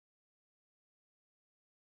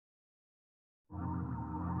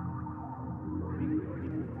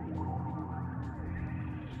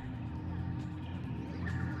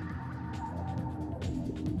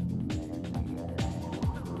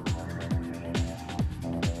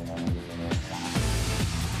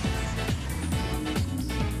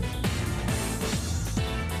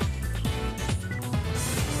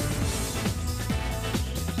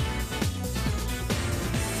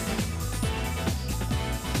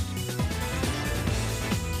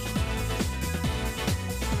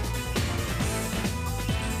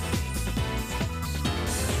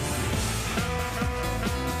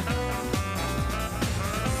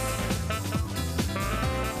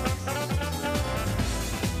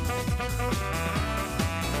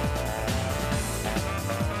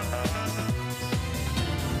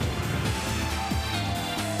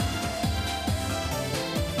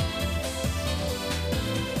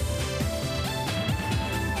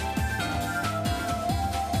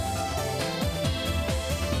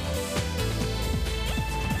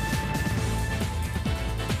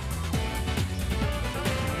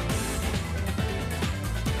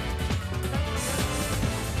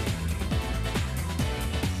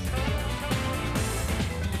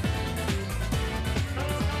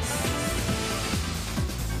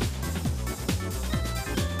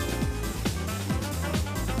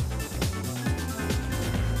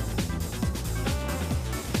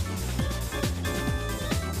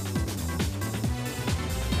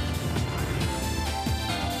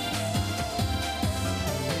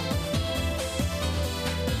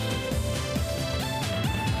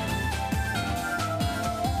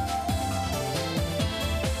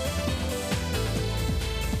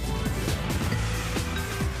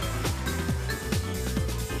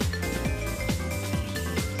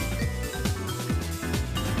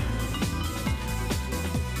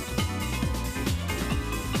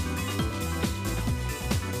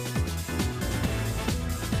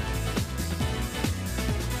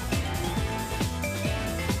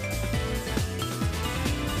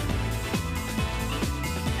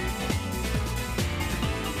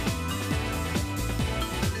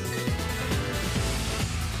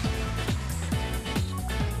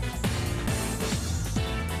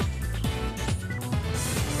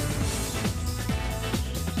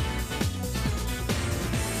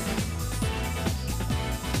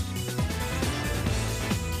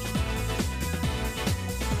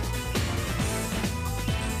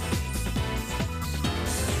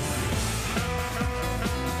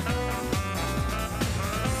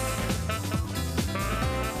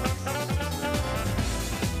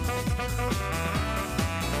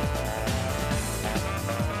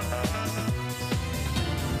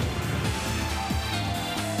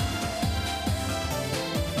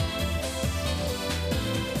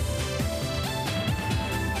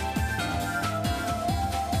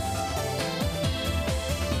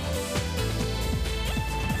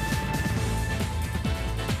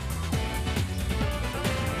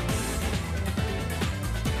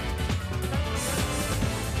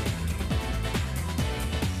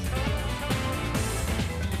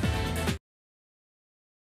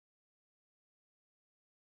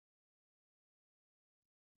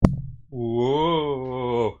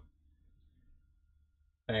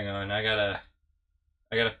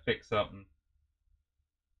I gotta fix something.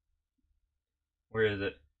 Where is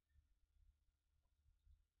it?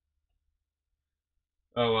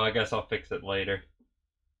 Oh, well, I guess I'll fix it later.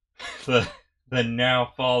 the the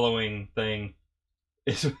now following thing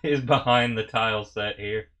is behind the tile set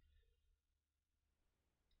here.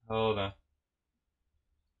 Hold on.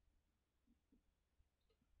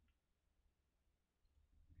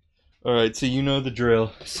 Alright, so you know the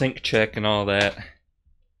drill. Sync check and all that.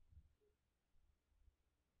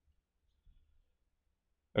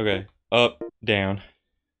 Okay, up, down.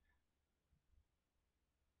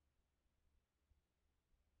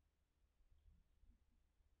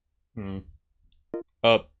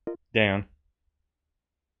 Up, down.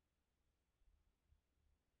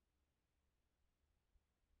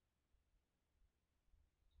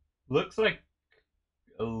 Looks like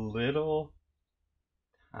a little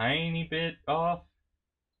tiny bit off.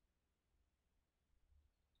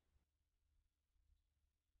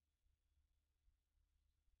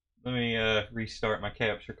 Let me restart my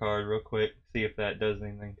capture card real quick, see if that does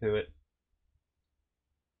anything to it.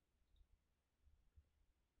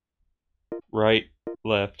 Right,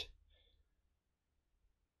 left.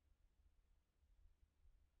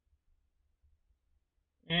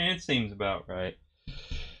 It seems about right.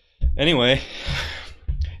 Anyway,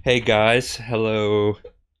 hey guys, hello,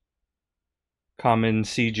 Common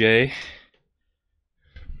CJ.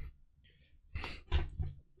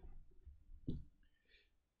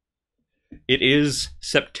 It is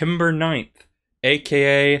September 9th,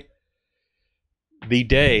 aka the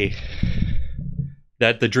day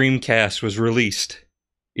that the Dreamcast was released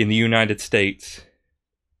in the United States.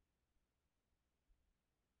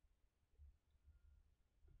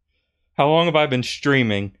 How long have I been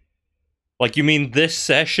streaming? Like, you mean this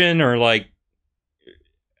session or like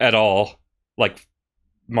at all? Like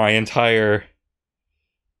my entire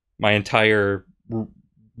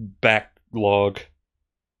backlog.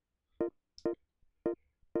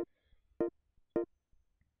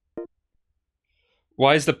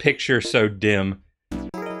 Why is the picture so dim?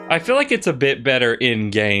 I feel like it's a bit better in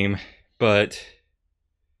game, but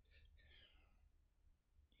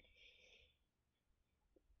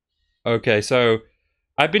okay, so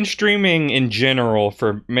I've been streaming in general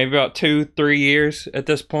for maybe about 2-3 years at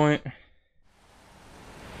this point.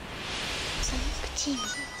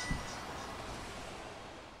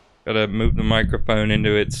 Gotta move the microphone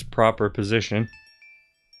into its proper position.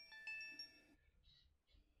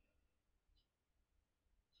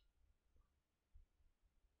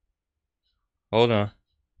 Hold on.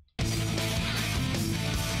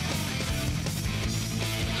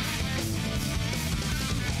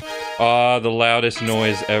 Ah, the loudest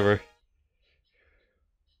noise ever.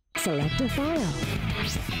 Select a file.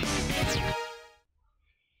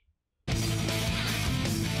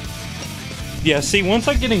 Yeah, see, once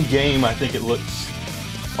I get in game, I think it looks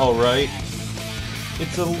alright.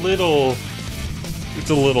 It's a little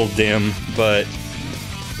dim, but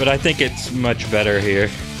I think it's much better here.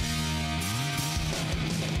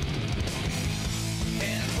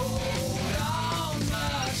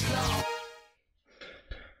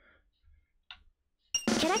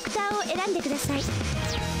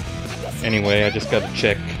 Anyway, I just gotta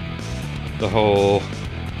check the whole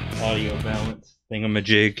audio balance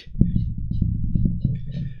thingamajig.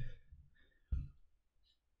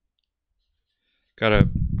 Gotta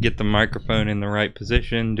get the microphone in the right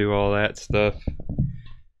position, do all that stuff.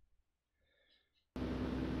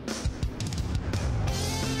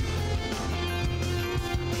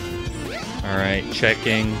 Alright,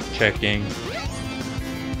 checking.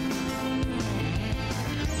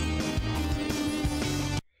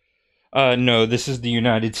 No, this is the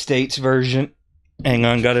United States version. Hang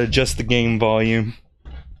on, gotta adjust the game volume.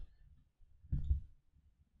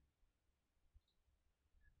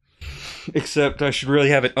 Except I should really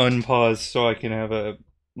have it unpaused so I can have a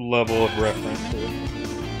level of reference to it.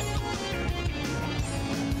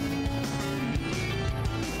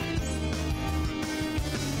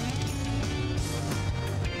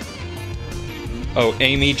 Oh,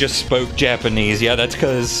 Amy just spoke Japanese. Yeah, that's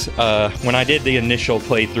because when I did the initial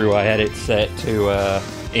playthrough, I had it set to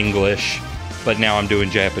English, but now I'm doing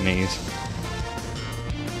Japanese.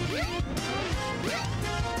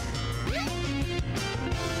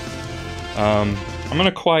 I'm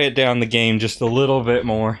gonna quiet down the game just a little bit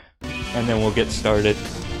more, and then we'll get started.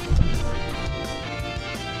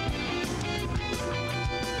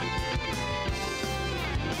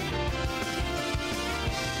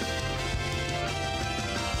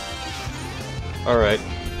 Alright,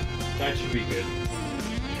 that should be good.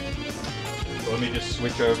 So let me just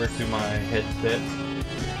switch over to my headset,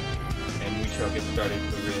 and we shall get started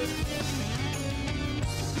with the red.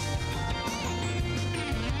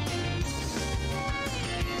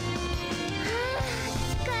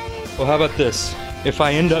 Well, how about this? If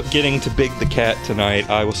I end up getting to Big the Cat tonight,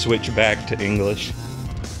 I will switch back to English.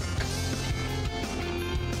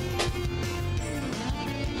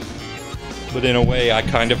 But in a way, I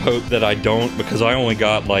kind of hope that I don't, because I only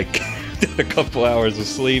got, like, a couple hours of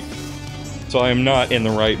sleep. So I am not in the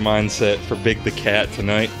right mindset for Big the Cat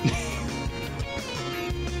tonight.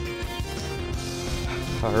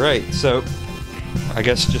 Alright, so... I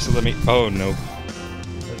guess just let me... Oh, no.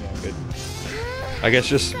 That's not good. I guess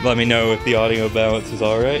just let me know if the audio balance is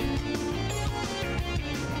alright.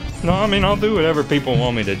 No, I mean, I'll do whatever people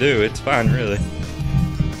want me to do. It's fine, really.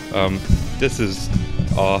 This is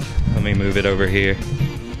off. Let me move it over here.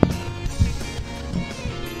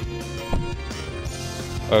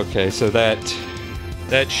 Okay, so that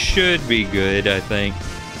should be good, I think.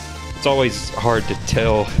 It's always hard to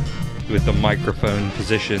tell with the microphone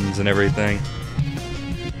positions and everything.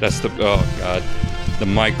 That's the... oh, God. The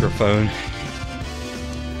microphone.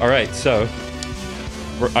 Alright, so...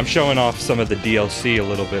 I'm showing off some of the DLC a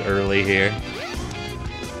little bit early here.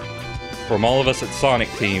 From all of us at Sonic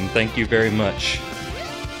Team, thank you very much.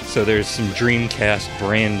 So there's some Dreamcast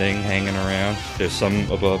branding hanging around. There's some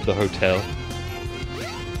above the hotel.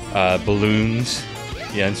 Balloons.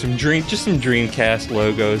 Yeah, and just some Dreamcast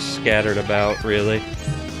logos scattered about, really.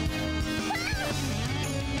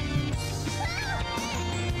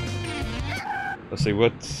 Let's see,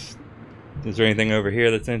 is there anything over here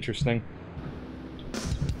that's interesting?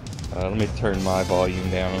 Let me turn my volume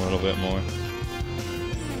down a little bit more.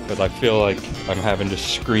 Because I feel like I'm having to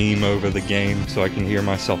scream over the game so I can hear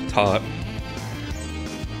myself talk.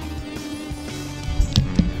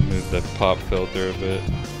 Move the pop filter a bit.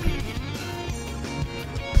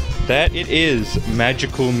 That it is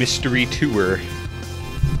Magical Mystery Tour.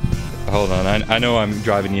 Hold on, I know I'm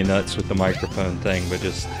driving you nuts with the microphone thing, but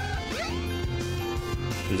just...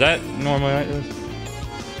 Is that normally like this?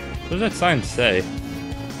 What does that sign say?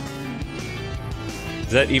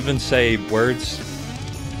 Does that even say words?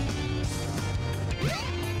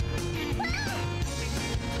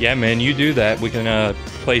 Yeah, man, you do that. We can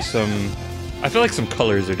play some... I feel like some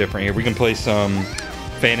colors are different here. We can play some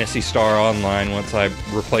Phantasy Star Online once I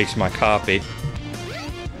replace my copy.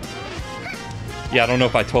 Yeah, I don't know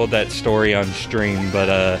if I told that story on stream,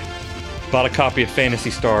 but bought a copy of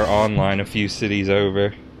Phantasy Star Online a few cities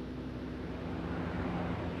over.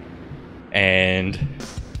 And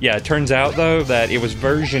yeah, it turns out though that it was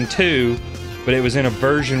version 2, but it was in a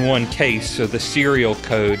version 1 case, so the serial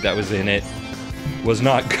code that was in it was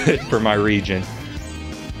not good for my region.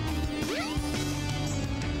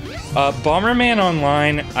 Bomberman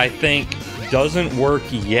Online, I think, doesn't work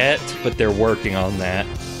yet, but they're working on that,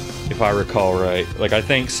 if I recall right. Like, I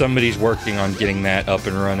think somebody's working on getting that up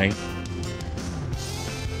and running.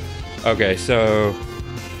 Okay, so...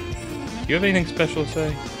 Do you have anything special to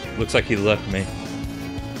say? Looks like he left me.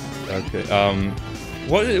 Okay,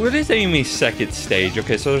 what is Amy's second stage?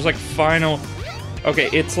 Okay, so there's like final... Okay,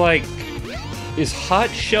 it's like... Is Hot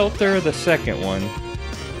Shelter the second one?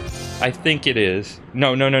 I think it is.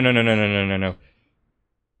 No. No,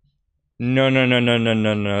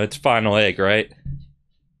 it's Final Egg, right?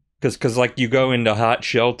 Cause like you go into Hot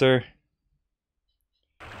Shelter.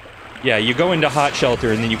 Yeah, you go into Hot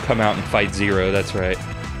Shelter and then you come out and fight Zero, that's right.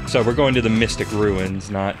 So we're going to the Mystic Ruins,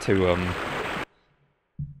 not to,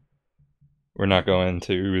 we're not going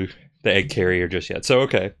to the Egg Carrier just yet. So,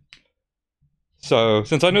 okay. So,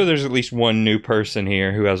 since I know there's at least one new person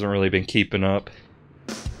here who hasn't really been keeping up.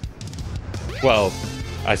 Well,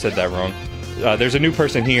 I said that wrong. There's a new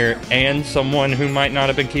person here and someone who might not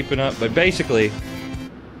have been keeping up, but basically,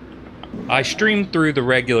 I streamed through the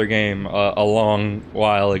regular game a long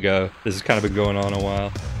while ago. This has kind of been going on a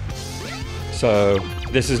while. So,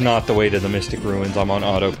 this is not the way to the Mystic Ruins. I'm on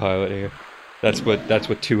autopilot here. That's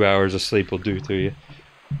what 2 hours of sleep will do to you.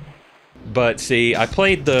 But see, I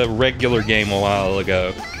played the regular game a while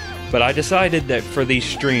ago, but I decided that for these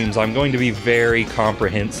streams, I'm going to be very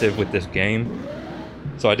comprehensive with this game.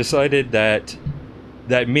 So I decided that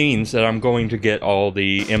that means that I'm going to get all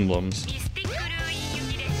the emblems.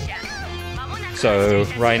 So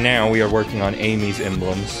right now we are working on Amy's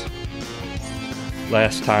emblems.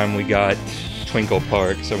 Last time we got Twinkle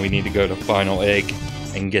Park, so we need to go to Final Egg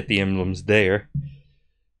and get the emblems there.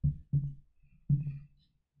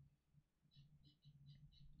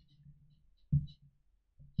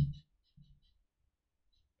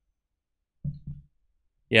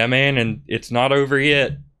 Yeah, man, and it's not over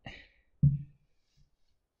yet.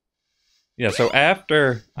 Yeah, so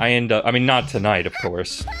after I end up... I mean, not tonight, of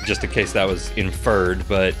course, just in case that was inferred,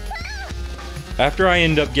 but... After I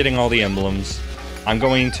end up getting all the emblems, I'm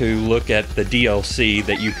going to look at the DLC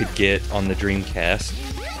that you could get on the Dreamcast.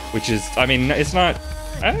 which is, I mean, it's not,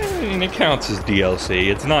 I mean, it counts as DLC.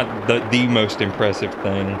 It's not the most impressive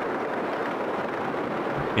thing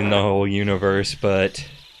in the whole universe, but,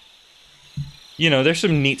 you know, there's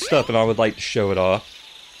some neat stuff, and I would like to show it off.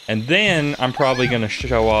 And then I'm probably going to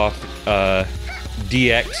show off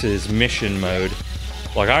DX's mission mode.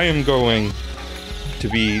 Like, I am going to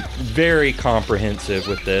be very comprehensive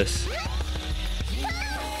with this.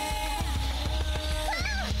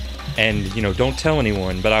 And, you know, don't tell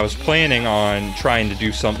anyone, but I was planning on trying to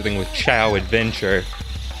do something with Chow Adventure.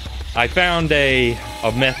 I found a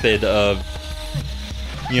method of,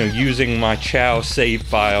 you know, using my Chow save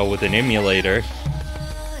file with an emulator.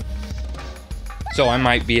 So I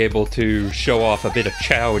might be able to show off a bit of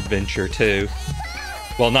Chow Adventure too.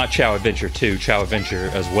 Well, not Chow Adventure 2, Chow Adventure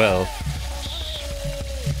as well.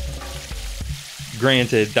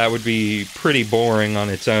 Granted, that would be pretty boring on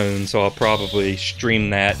its own, so I'll probably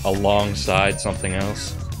stream that alongside something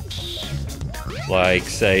else. Like,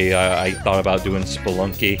 say, I thought about doing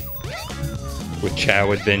Spelunky with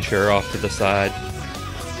Chow Adventure off to the side.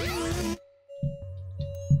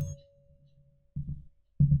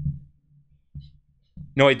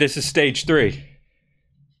 No, wait, this is stage 3.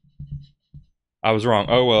 I was wrong.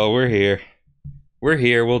 Oh well, we're here. We're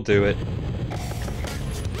here, we'll do it.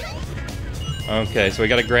 Okay, so we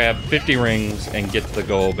gotta grab 50 rings and get to the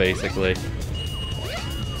goal, basically.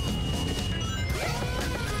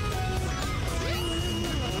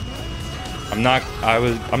 I'm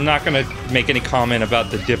not gonna make any comment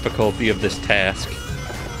about the difficulty of this task.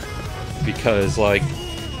 Because, like,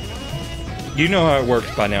 you know how it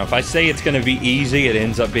works by now. If I say it's gonna be easy, it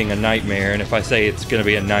ends up being a nightmare. And if I say it's gonna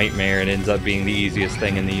be a nightmare, it ends up being the easiest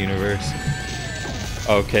thing in the universe.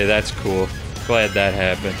 Okay, that's cool. Glad that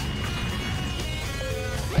happened.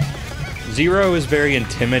 Zero is very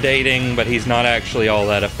intimidating, but he's not actually all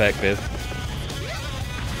that effective.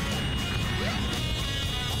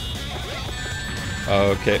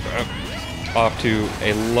 Okay, off to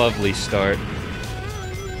a lovely start.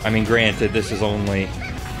 I mean, granted, this is only,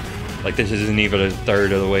 like, this isn't even a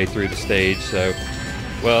third of the way through the stage, so,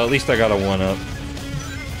 well, at least I got a 1-up.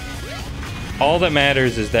 All that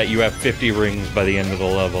matters is that you have 50 rings by the end of the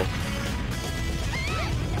level.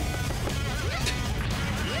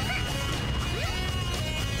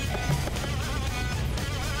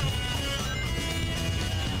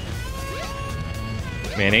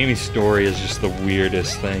 Man, Amy's story is just the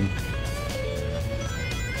weirdest thing.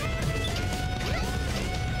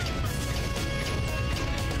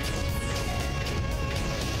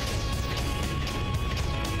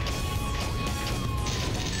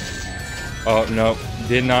 Oh, no.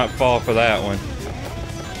 Did not fall for that one.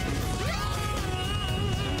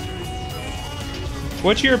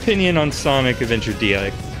 What's your opinion on Sonic Adventure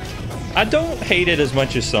DX? I don't hate it as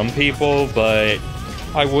much as some people, but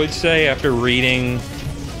I would say after reading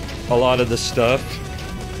a lot of the stuff,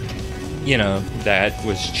 you know, that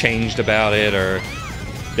was changed about it or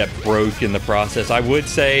that broke in the process, I would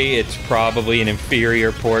say it's probably an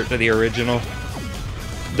inferior port to the original.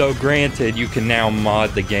 Though granted, you can now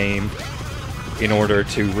mod the game in order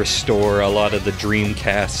to restore a lot of the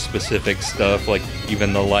Dreamcast specific stuff, like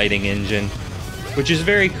even the lighting engine, which is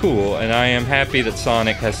very cool, and I am happy that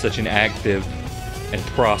Sonic has such an active and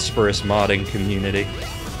prosperous modding community.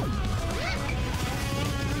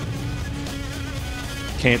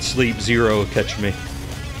 Can't sleep, Zero will catch me.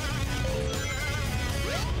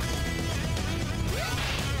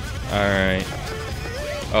 Alright.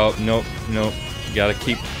 Oh, nope, nope. Gotta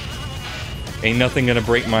keep... Ain't nothing gonna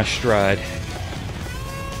break my stride.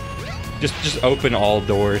 Just open all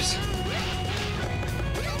doors.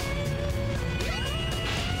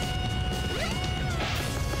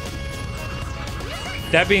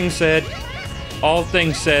 That being said, all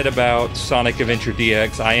things said about Sonic Adventure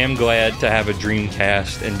DX, I am glad to have a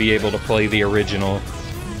Dreamcast and be able to play the original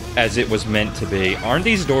as it was meant to be. Aren't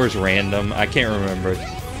these doors random? I can't remember.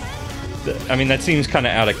 I mean, that seems kind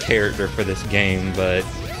of out of character for this game, but...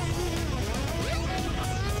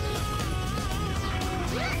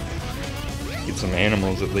 Get some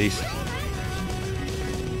animals, at least.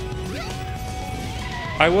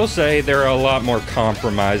 I will say there are a lot more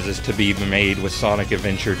compromises to be made with Sonic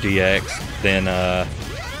Adventure DX than,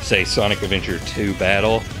 say, Sonic Adventure 2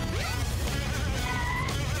 Battle.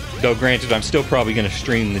 Though, granted, I'm still probably going to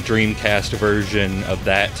stream the Dreamcast version of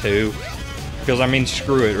that, too. Because, I mean,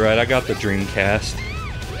 screw it, right? I got the Dreamcast.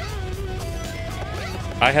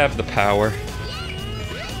 I have the power.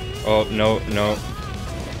 Oh, no, no.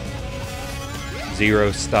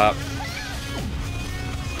 Zero, stop.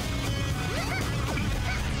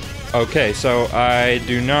 Okay, so I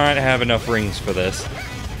do not have enough rings for this.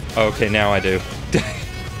 Okay, now I do.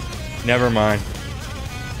 Never mind.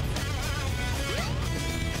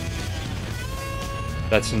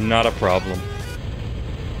 That's not a problem.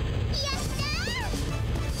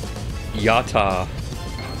 Yata.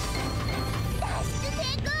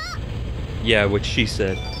 Yeah, what she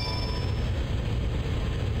said.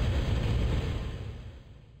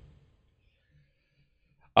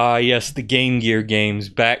 Yes, the Game Gear games,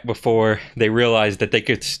 back before they realized that they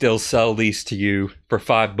could still sell these to you for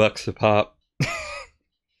 $5 a pop.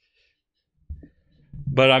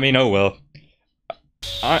 But I mean, oh well.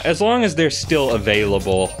 As long as they're still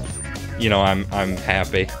available, you know, I'm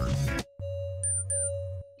happy.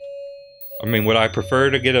 I mean, would I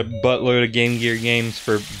prefer to get a buttload of Game Gear games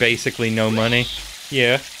for basically no money?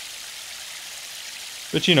 Yeah.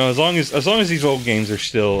 But you know, as long as these old games are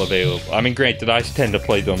still available. I mean, granted, I tend to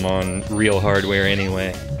play them on real hardware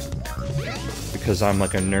anyway, because I'm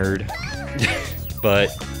like a nerd. But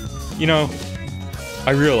you know,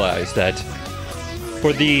 I realize that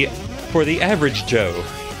for the average Joe,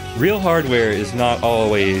 real hardware is not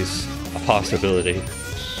always a possibility.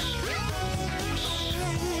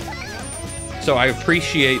 So I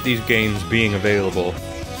appreciate these games being available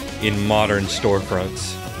in modern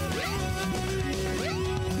storefronts.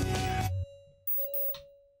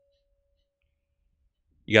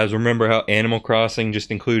 You guys remember how Animal Crossing just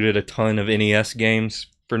included a ton of NES games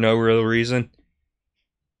for no real reason?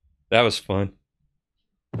 That was fun.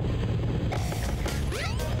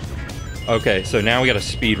 Okay, so now we got a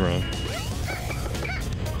speedrun.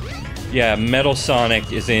 Yeah, Metal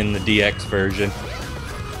Sonic is in the DX version.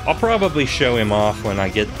 I'll probably show him off when I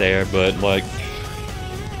get there, but like,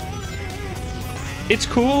 it's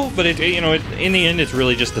cool, but in the end, it's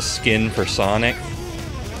really just a skin for Sonic.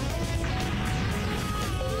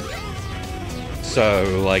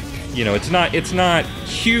 So, like, you know, it's not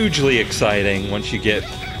hugely exciting once you get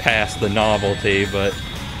past the novelty, but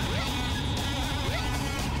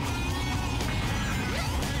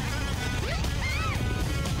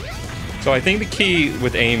so I think the key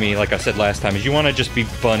with Amy, like I said last time, is you want to just be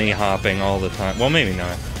bunny hopping all the time. Well, maybe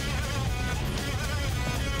not.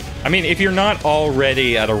 I mean, if you're not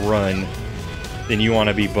already at a run, then you want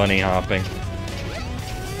to be bunny hopping.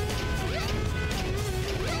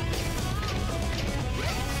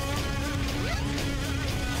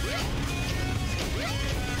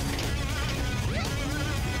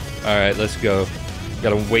 Alright, let's go.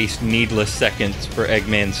 Gotta waste needless seconds for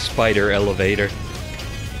Eggman's spider elevator.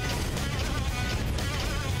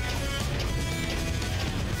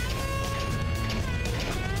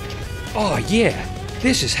 Oh yeah,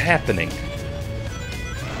 this is happening.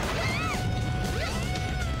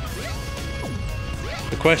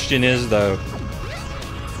 The question is though,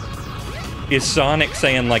 is Sonic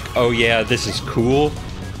saying like, oh yeah, this is cool?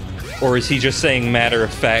 Or is he just saying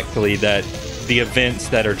matter-of-factly that the events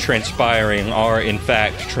that are transpiring are in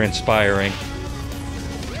fact transpiring?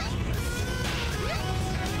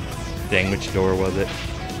 Dang, which door was it?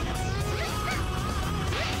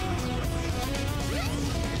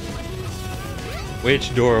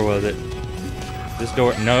 Which door was it? This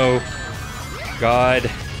door? No. God.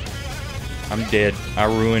 I'm dead. I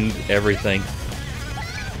ruined everything.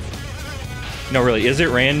 No, really, is it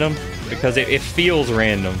random? Because it feels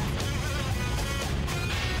random.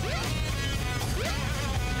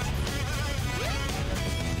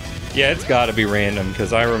 Yeah, it's gotta be random,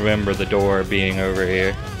 because I remember the door being over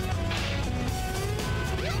here.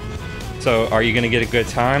 So, are you gonna get a good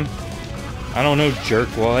time? I don't know,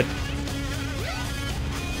 jerkwad.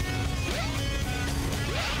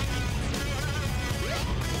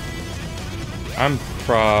 I'm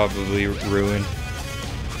probably ruined.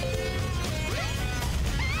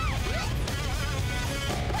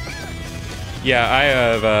 Yeah, I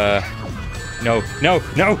have, no.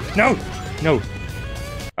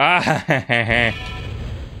 Ah,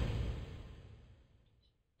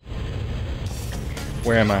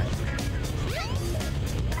 where am I?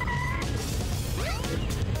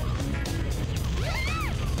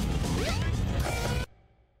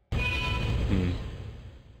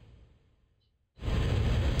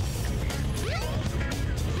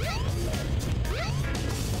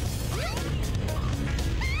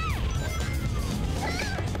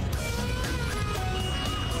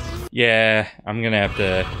 Yeah, I'm gonna have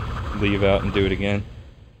to leave out and do it again.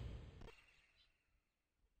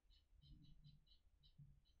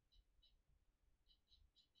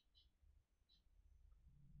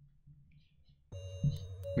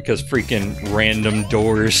 Because freaking random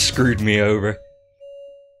doors screwed me over.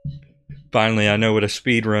 Finally, I know what a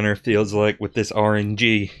speedrunner feels like with this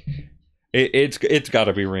RNG. It's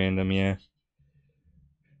gotta be random, yeah.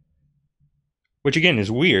 Which again is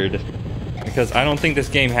weird. Because I don't think this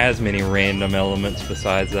game has many random elements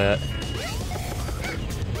besides that.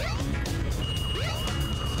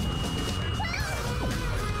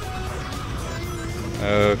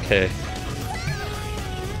 Okay.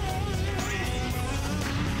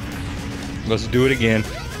 Let's do it again.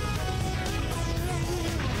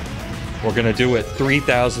 We're gonna do it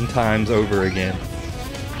 3,000 times over again.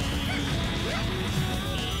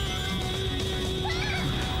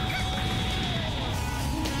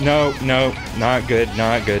 No, no, not good,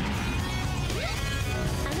 not good.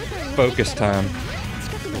 Focus time.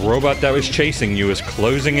 The robot that was chasing you is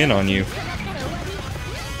closing in on you.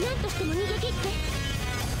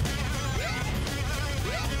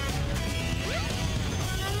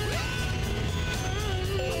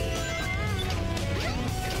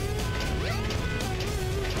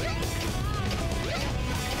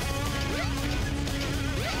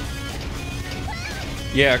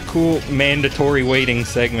 Yeah, cool mandatory waiting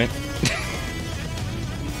segment.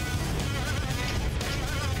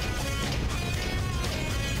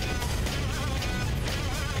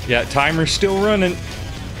 Yeah, timer's still running.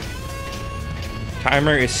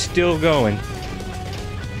 Timer is still going.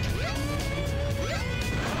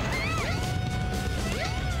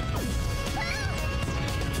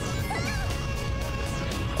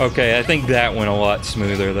 Okay, I think that went a lot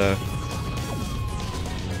smoother though.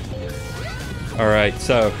 Alright,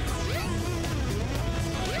 so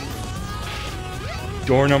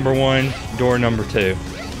door number 1, door number 2.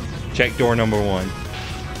 Check door number 1.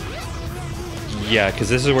 Yeah, because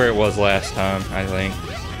this is where it was last time, I think.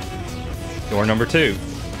 Door number 2.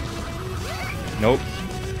 Nope.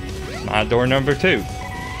 Not door number 2.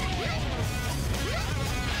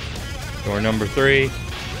 Door number 3.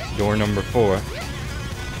 Door number 4.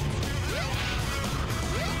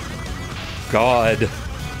 God.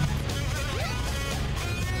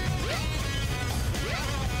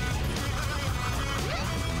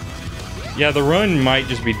 Yeah, the run might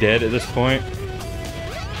just be dead at this point.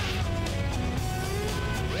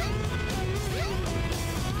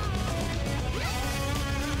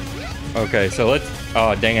 Okay, so let's...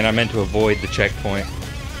 Oh, dang it, I meant to avoid the checkpoint.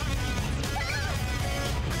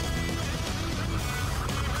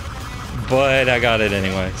 But I got it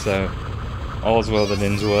anyway, so... All's well that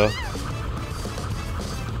ends well.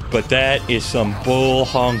 But that is some bull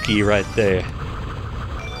honky right there.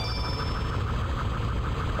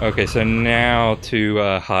 Okay, so now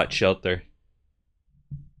to Hot Shelter.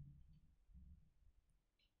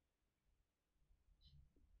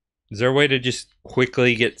 Is there a way to just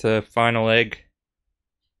quickly get to Final Egg?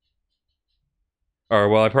 Or,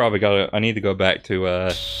 well, I need to go back to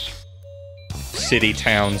City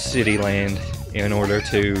Town, City Land in order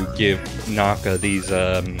to give Naka these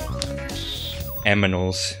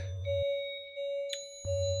eminals.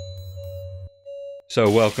 So,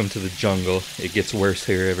 welcome to the jungle. It gets worse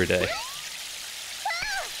here every day.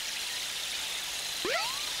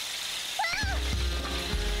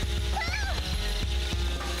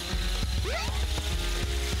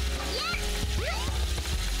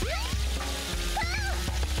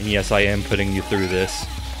 And yes, I am putting you through this.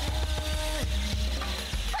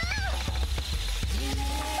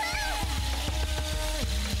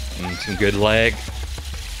 And some good lag.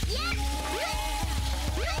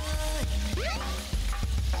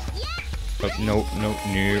 Oh, nope, nope,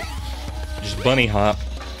 nope. Just bunny hop.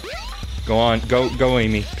 Go on, go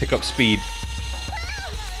Amy. Pick up speed.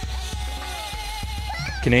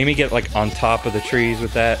 Can Amy get like on top of the trees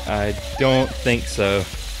with that? I don't think so.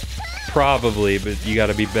 Probably, but you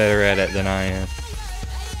gotta be better at it than I am.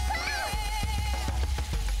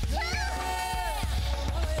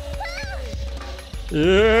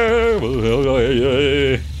 Yeah.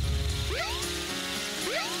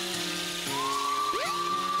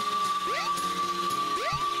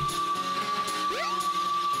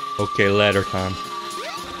 Okay, ladder time.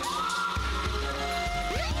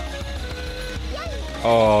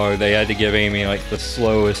 Oh, they had to give Amy like the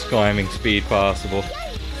slowest climbing speed possible.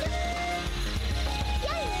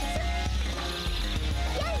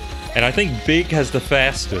 And I think Big has the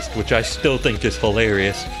fastest, which I still think is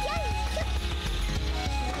hilarious.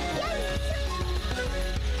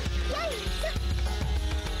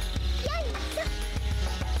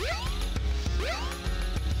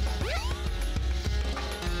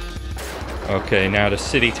 Okay, now to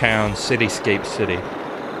City Town, Cityscape City.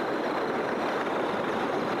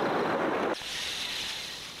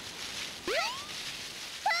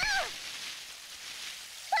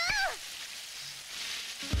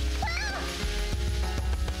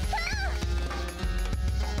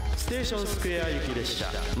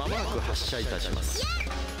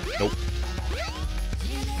 Nope.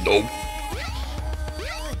 Nope.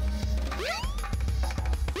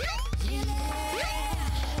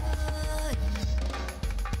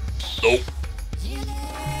 Nope.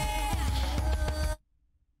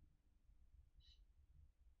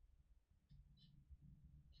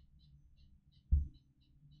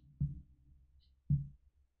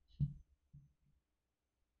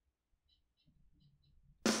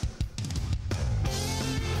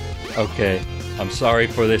 Okay, I'm sorry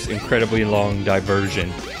for this incredibly long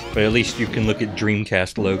diversion, but at least you can look at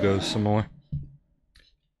Dreamcast logos some more.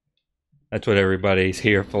 That's what everybody's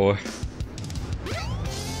here for.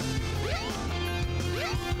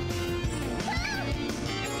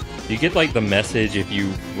 Do you get like the message if you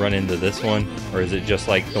run into this one? Or is it just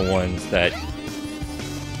like the ones that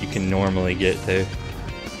you can normally get to?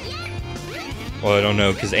 Well, I don't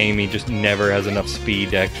know, because Amy just never has enough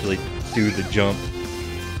speed to actually do the jump.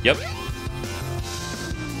 Yep.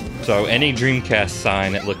 So any Dreamcast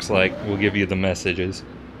sign, it looks like, will give you the messages.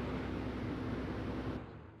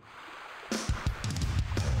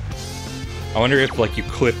 I wonder if, like, you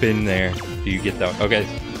clip in there, do you get that one? Okay,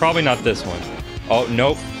 probably not this one. Oh,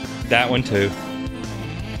 nope. That one, too.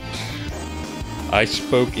 I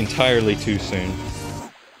spoke entirely too soon.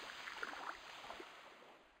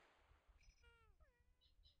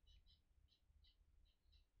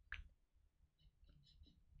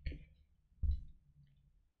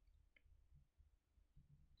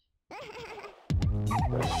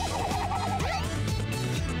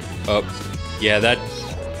 Oh, yeah, that...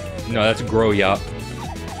 No, that's Grow Yop.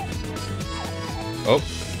 Oh.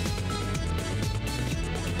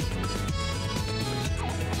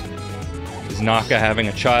 Is Naka having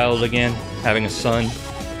a child again? Having a son?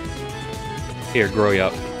 Here, Grow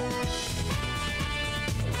Yop.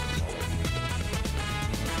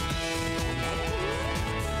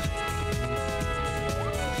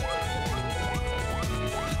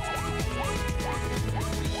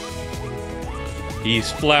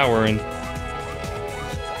 He's flowering.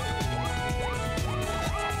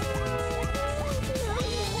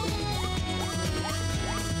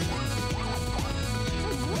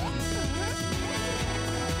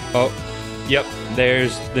 Oh, yep,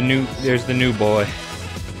 there's the new boy.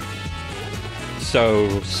 So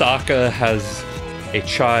Sokka has a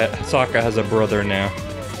child. Sokka has a brother now,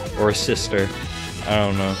 or a sister. I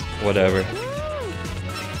don't know. Whatever.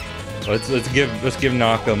 Let's give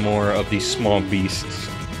Naka more of these small beasts.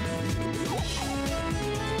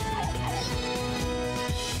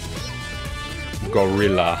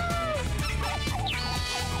 Gorilla.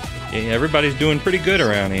 Yeah, everybody's doing pretty good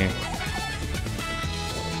around here.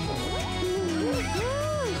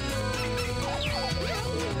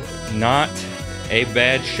 Not a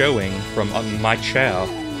bad showing from my chow.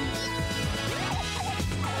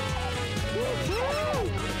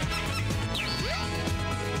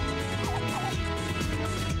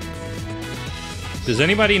 Does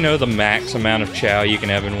anybody know the max amount of chow you can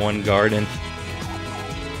have in one garden?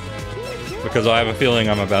 Because I have a feeling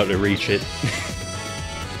I'm about to reach it.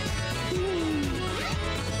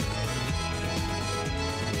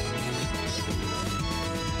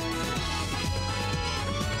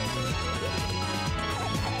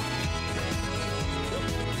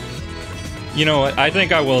 You know what? I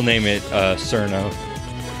think I will name it Cerno.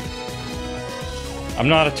 I'm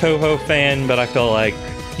not a Toho fan, but I feel like,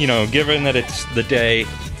 you know, given that it's the day,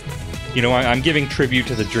 you know, I'm giving tribute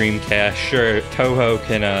to the Dreamcast. Sure, Toho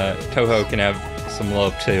can have some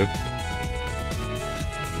love too.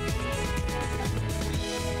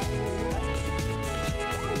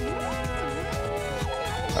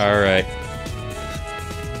 All right.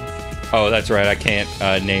 Oh, that's right. I can't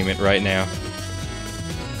name it right now.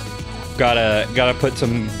 Gotta put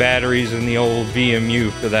some batteries in the old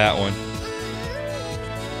VMU for that one.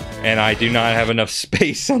 And I do not have enough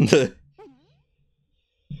space on the...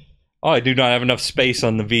 Oh, I do not have enough space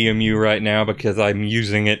on the VMU right now because I'm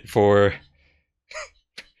using it for...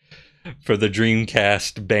 for the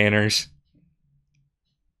Dreamcast banners.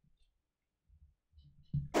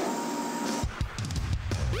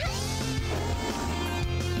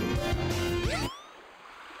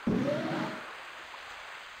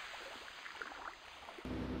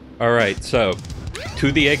 Alright, so,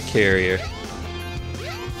 to the egg carrier.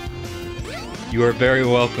 You are very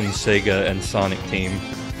welcome, Sega and Sonic Team.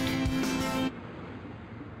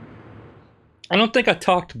 I don't think I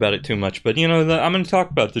talked about it too much, but you know, I'm going to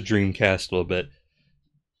talk about the Dreamcast a little bit.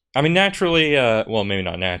 I mean, naturally, well, maybe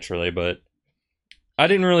not naturally, but I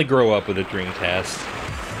didn't really grow up with a Dreamcast.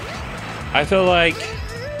 I feel like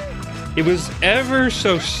it was ever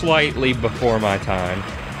so slightly before my time.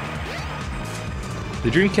 The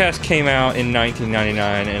Dreamcast came out in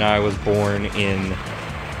 1999, and I was born in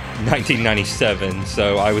 1997,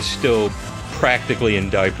 so I was still practically in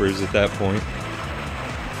diapers at that point.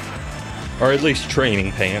 Or at least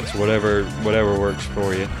training pants, whatever works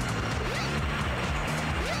for you.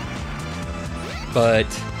 But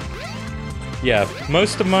yeah,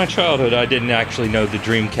 most of my childhood I didn't actually know the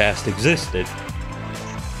Dreamcast existed.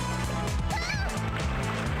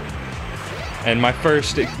 And my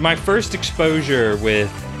first exposure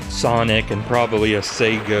with Sonic and probably a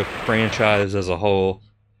Sega franchise as a whole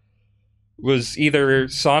was either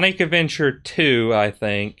Sonic Adventure 2, I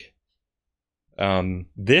think,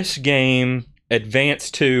 this game,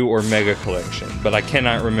 Advance 2, or Mega Collection, but I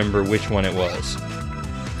cannot remember which one it was.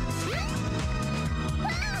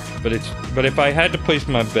 But if I had to place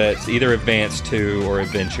my bets, either Advance 2 or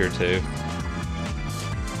Adventure 2.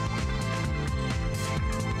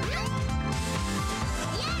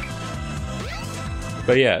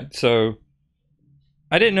 But yeah, so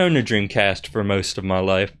I didn't own a Dreamcast for most of my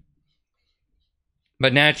life.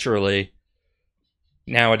 But naturally,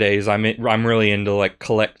 nowadays I'm really into like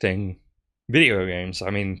collecting video games. I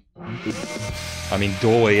mean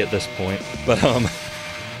doy at this point.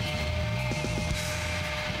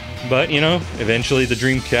 But you know, eventually the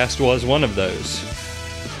Dreamcast was one of those.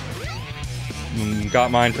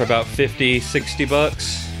 Got mine for about 50, 60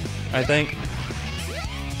 bucks, I think.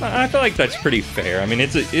 I feel like that's pretty fair. I mean,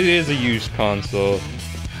 it is a used console.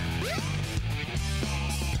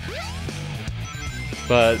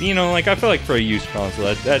 But, you know, like, I feel like for a used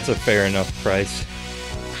console, that's a fair enough price.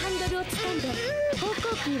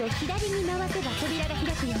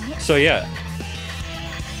 So, yeah.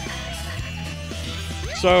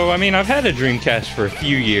 So, I mean, I've had a Dreamcast for a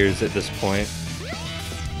few years at this point.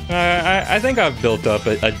 I think I've built up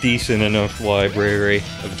a decent enough library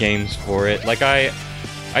of games for it. Like,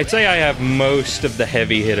 I'd say I have most of the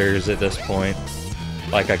heavy hitters at this point.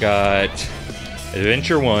 Like, I got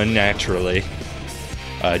Adventure 1, naturally.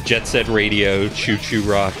 Jet Set Radio, Choo Choo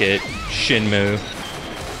Rocket, Shenmue.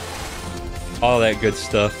 All that good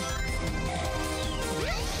stuff.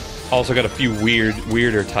 Also got a few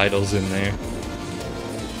weirder titles in there.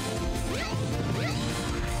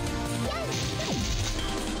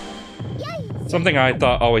 Something I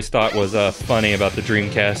always thought was funny about the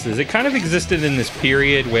Dreamcast is it kind of existed in this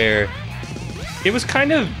period where it was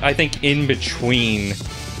kind of, I think, in between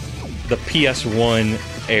the PS1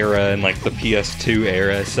 era and like the PS2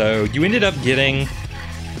 era. So you ended up getting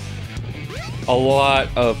a lot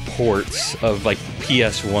of ports of like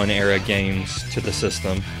PS1 era games to the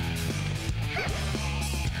system.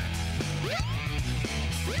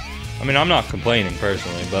 I mean, I'm not complaining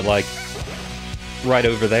personally, but like right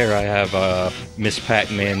over there I have Miss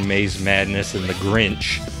Pac-Man, Maze Madness, and The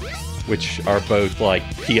Grinch, which are both like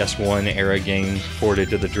PS1 era games ported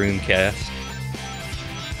to the Dreamcast.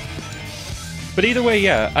 But either way,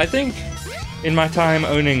 yeah, I think in my time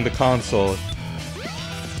owning the console,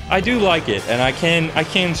 I do like it, and I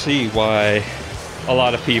can see why a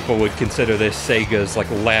lot of people would consider this Sega's like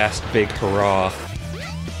last big hurrah.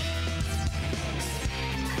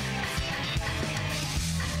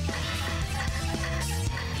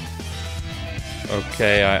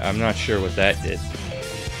 Okay, I'm not sure what that did.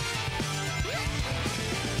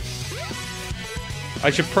 I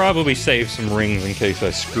should probably save some rings in case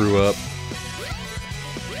I screw up.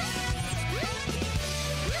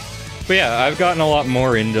 But yeah, I've gotten a lot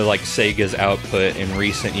more into like Sega's output in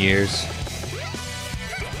recent years.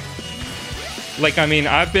 Like, I mean,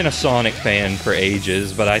 I've been a Sonic fan for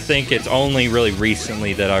ages, but I think it's only really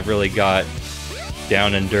recently that I've really got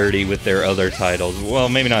down and dirty with their other titles. Well,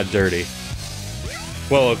 maybe not dirty.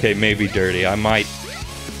 Well, okay, maybe dirty. I might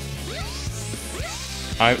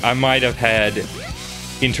have had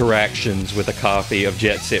interactions with a copy of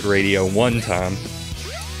Jet Set Radio one time.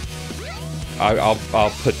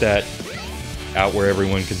 I'll put that out where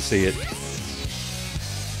everyone can see it.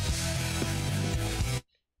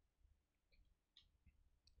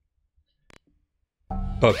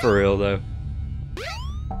 But for real though,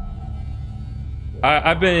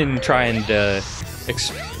 I've been trying to,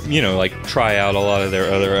 you know, like try out a lot of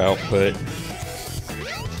their other output.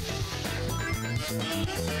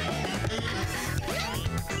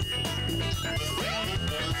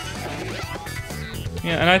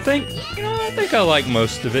 Yeah, and I think, you know, I think I like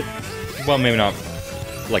most of it. Well, maybe not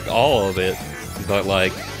like all of it, but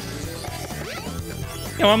like,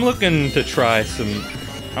 you know, I'm looking to try some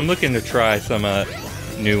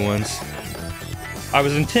new ones. I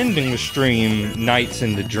was intending to stream Nights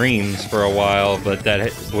into Dreams for a while, but that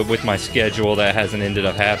with my schedule that hasn't ended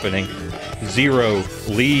up happening. Zero,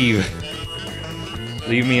 leave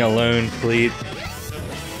me alone, please.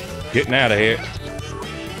 Getting out of here.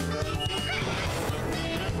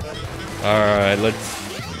 Alright,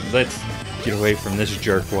 let's get away from this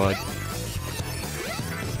jerkwad.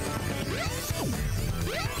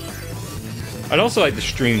 I'd also like to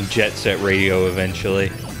stream Jet Set Radio eventually.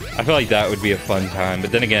 I feel like that would be a fun time,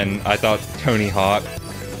 but then again, I thought Tony Hawk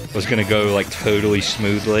was gonna go like totally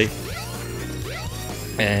smoothly.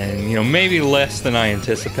 And, you know, maybe less than I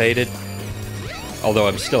anticipated. Although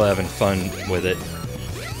I'm still having fun with it.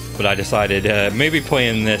 But I decided maybe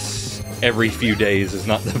playing this every few days is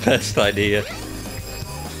not the best idea.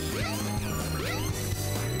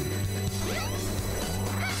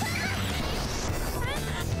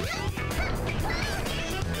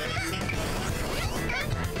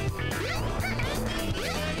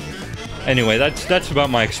 Anyway, that's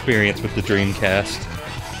about my experience with the Dreamcast.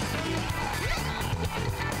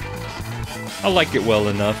 I like it well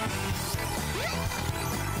enough.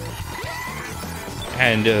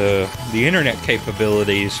 And the internet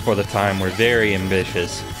capabilities for the time were very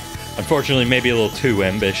ambitious. Unfortunately, maybe a little too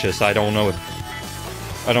ambitious. I don't know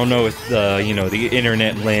if the, you know, the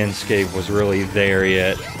internet landscape was really there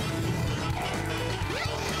yet.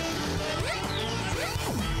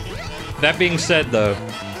 That being said, though,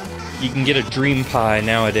 you can get a Dream Pie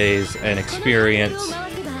nowadays and experience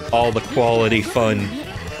all the quality fun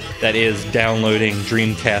that is downloading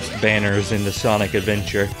Dreamcast banners into Sonic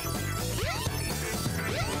Adventure.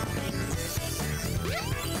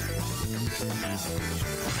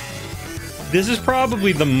 This is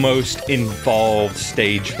probably the most involved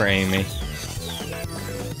stage for Amy.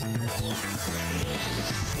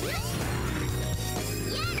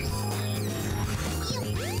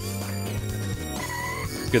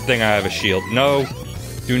 Good thing I have a shield. No!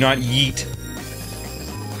 Do not yeet.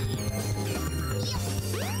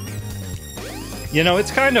 You know,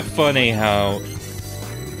 it's kind of funny how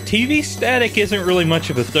TV static isn't really much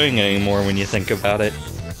of a thing anymore when you think about it.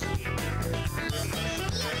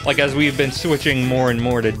 Like, as we've been switching more and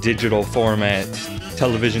more to digital formats,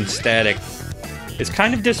 television static is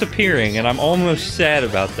kind of disappearing, and I'm almost sad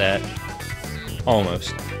about that.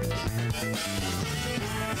 Almost.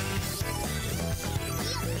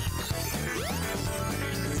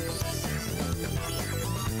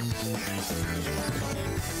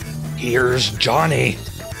 Here's Johnny.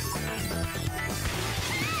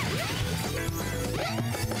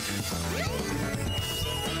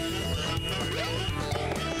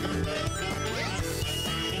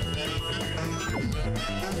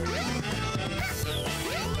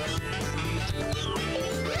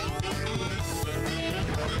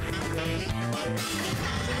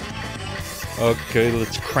 Okay,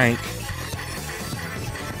 let's crank.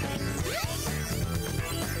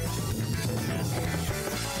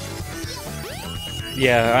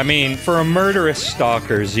 Yeah, I mean, for a murderous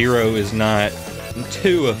stalker, Zero is not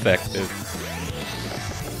too effective.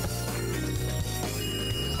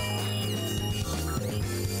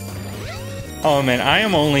 Oh man, I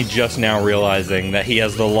am only just now realizing that he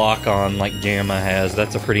has the lock-on like Gamma has.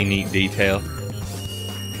 That's a pretty neat detail.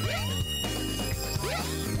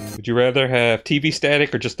 Would you rather have TV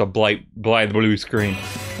static or just a blind blue screen?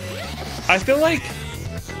 I feel like...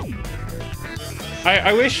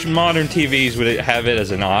 I wish modern TVs would have it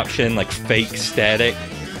as an option, like fake static.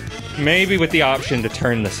 Maybe with the option to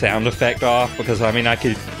turn the sound effect off, because I mean I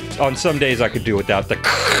could... On some days I could do without the...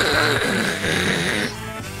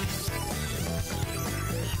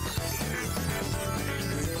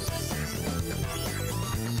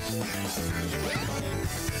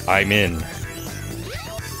 I'm in.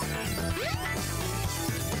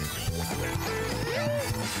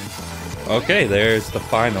 Okay, there's the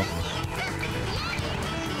final.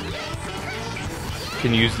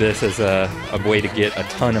 Can use this as a way to get a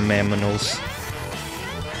ton of Maminals.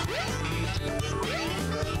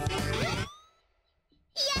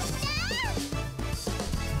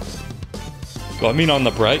 Well, I mean, on the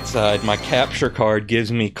bright side, my capture card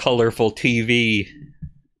gives me colorful TV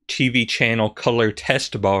channel color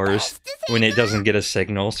test bars when it doesn't get a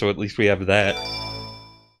signal, so at least we have that.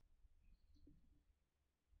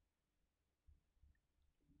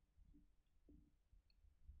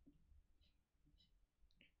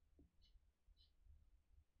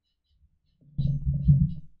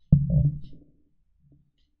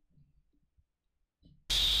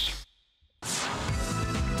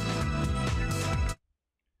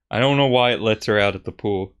 I don't know why it lets her out at the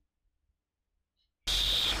pool.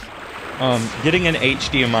 Getting an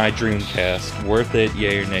HDMI Dreamcast, worth it,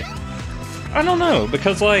 yay or nay? I don't know,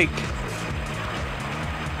 because, like...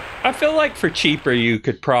 I feel like for cheaper you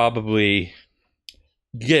could probably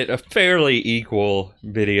get a fairly equal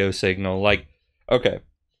video signal. Like, okay.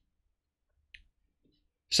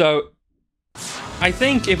 So, I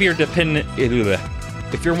think if you're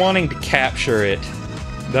if you're wanting to capture it,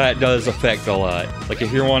 that does affect a lot. Like,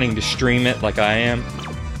 if you're wanting to stream it like I am,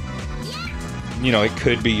 you know, it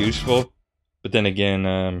could be useful. But then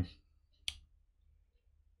again,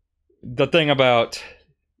 the thing about,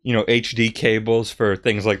 you know, HD cables for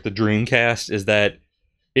things like the Dreamcast is that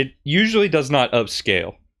it usually does not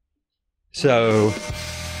upscale. So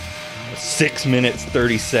 6 minutes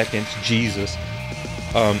 30 seconds, Jesus.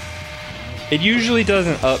 It usually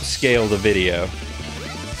doesn't upscale the video.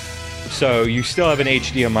 So you still have an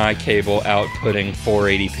HDMI cable outputting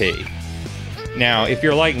 480p. Now, if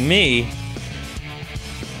you're like me,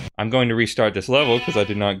 I'm going to restart this level because I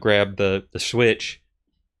did not grab the Switch.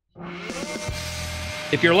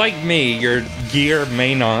 If you're like me, your gear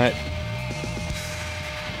may not...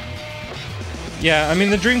 Yeah, I mean,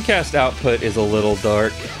 the Dreamcast output is a little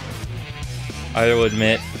dark, I will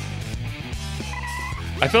admit.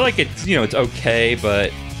 I feel like it's, you know, it's okay,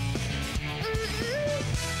 but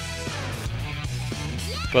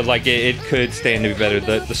like, it could stand to be better.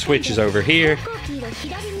 The Switch is over here.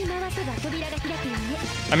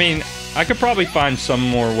 I mean, I could probably find some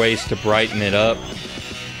more ways to brighten it up.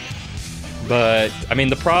 But, I mean,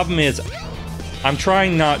 the problem is, I'm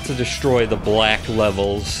trying not to destroy the black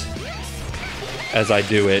levels as I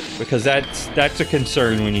do it, because that's a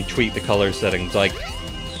concern when you tweak the color settings. Like,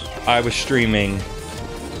 I was streaming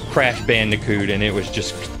Crash Bandicoot, and it was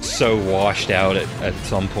just so washed out at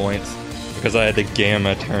some points, because I had the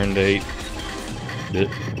gamma turned had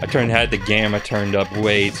the gamma turned up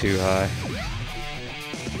way too high.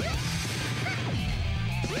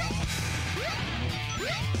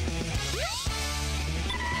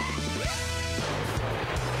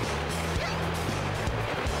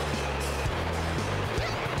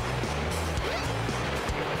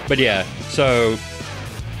 But yeah, so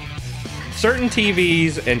certain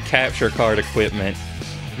TVs and capture card equipment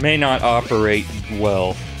may not operate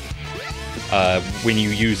well when you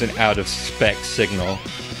use an out-of-spec signal.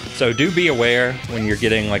 So do be aware when you're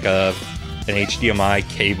getting like an HDMI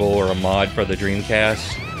cable or a mod for the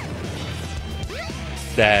Dreamcast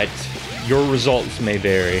that your results may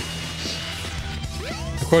vary.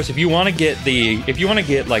 Of course, if you want to get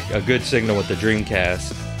like a good signal with the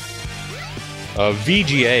Dreamcast,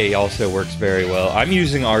 VGA also works very well. I'm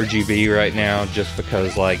using RGB right now just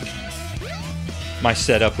because, like, my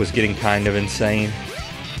setup was getting kind of insane,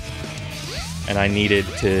 and I needed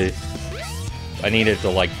to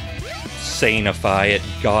like sanify it.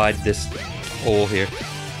 God, this hole here.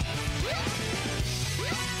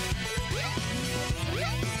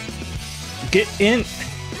 Get in,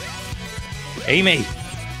 Amy.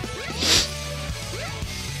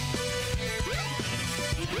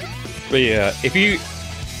 But yeah, if you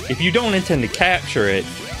don't intend to capture it,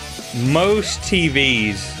 most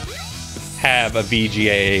TVs have a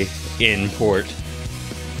VGA in port,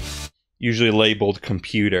 usually labeled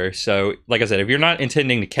computer. So, like I said, if you're not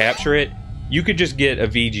intending to capture it, you could just get a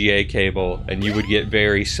VGA cable and you would get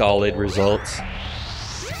very solid results.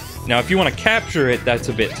 Now, if you want to capture it, that's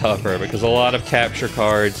a bit tougher, because a lot of capture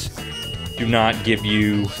cards do not give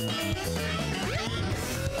you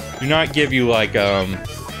like,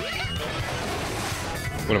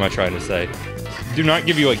 what am I trying to say? Do not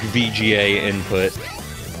give you like VGA input.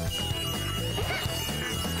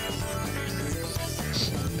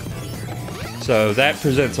 So that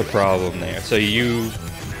presents a problem there. So you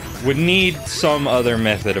would need some other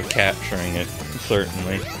method of capturing it,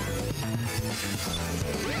 certainly.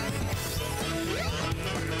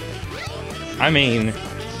 I mean,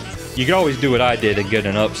 you could always do what I did and get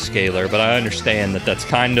an upscaler, but I understand that that's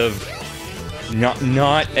kind of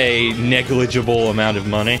not a negligible amount of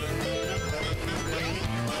money.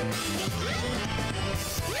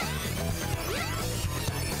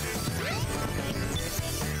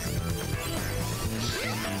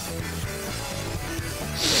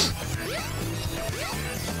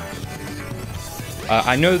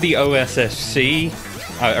 I know the OSSC,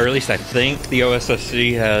 or at least I think the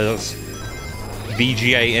OSSC has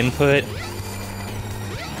VGA input,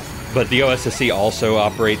 but the OSSC also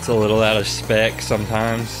operates a little out of spec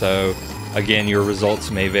sometimes, so again, your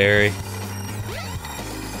results may vary.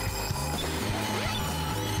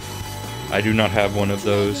 I do not have one of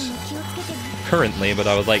those currently, but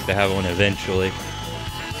I would like to have one eventually.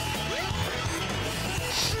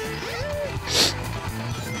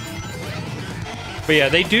 But yeah,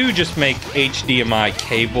 they do just make HDMI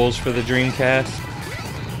cables for the Dreamcast,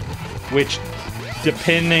 which,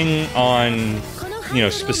 depending on, you know,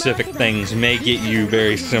 specific things, may get you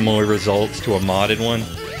very similar results to a modded one.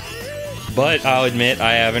 But I'll admit,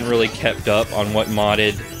 I haven't really kept up on what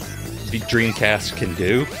modded the Dreamcast can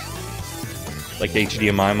do, like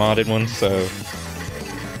HDMI modded ones, so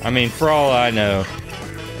I mean, for all I know,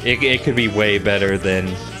 it could be way better than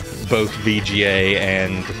both VGA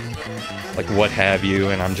and like what have you,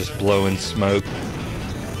 and I'm just blowing smoke.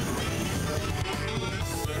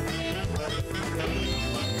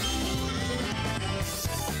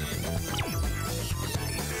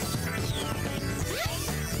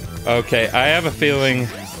 Okay, I have a feeling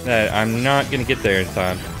that I'm not gonna get there in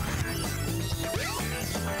time.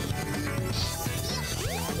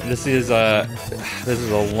 This is a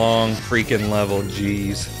long freaking level,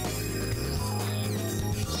 jeez.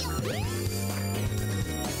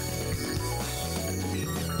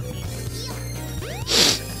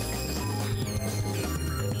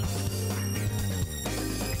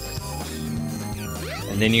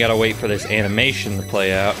 And then you gotta wait for this animation to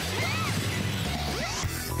play out.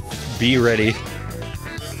 Be ready.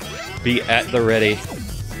 Be at the ready.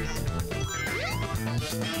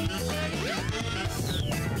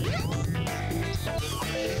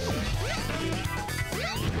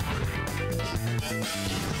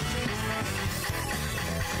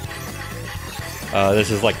 This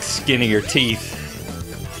is like skin of your teeth.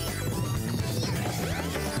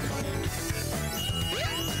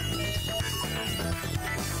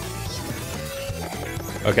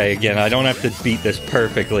 Okay, again, I don't have to beat this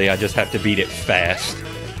perfectly, I just have to beat it fast.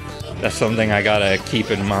 That's something I gotta keep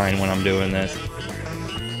in mind when I'm doing this.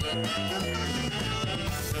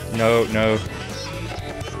 No, no.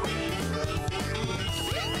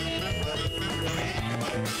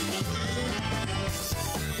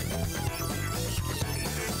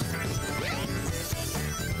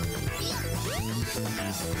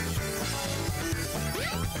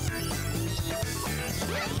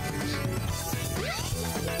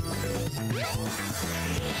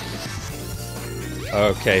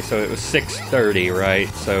 Okay, so it was 6:30, right?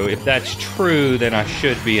 So if that's true, then I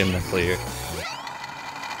should be in the clear.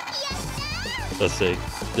 Let's see.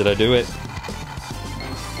 Did I do it?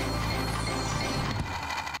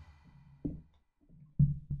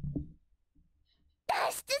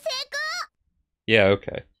 Yeah,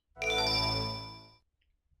 okay.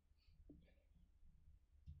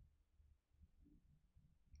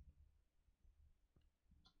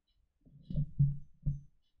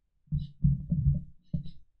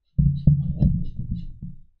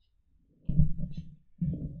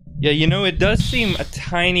 Yeah, you know, it does seem a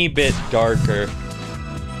tiny bit darker.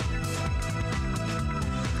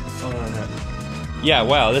 Yeah,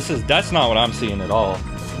 wow, that's not what I'm seeing at all.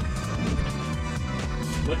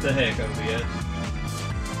 What the heck, OBS?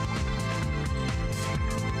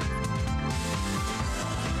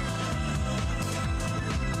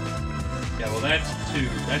 Yeah, well that's too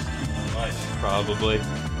much, probably.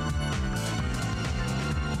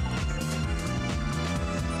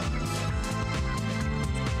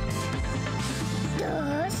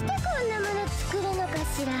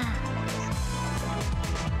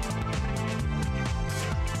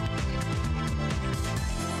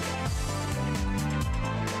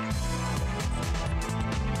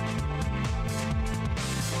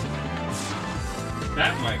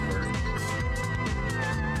 That might work.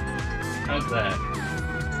 How's that?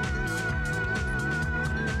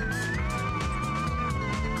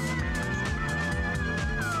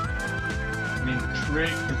 I mean, the trick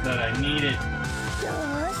is that I need it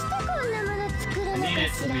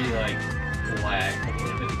to be like black. I need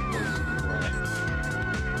it to be close to black.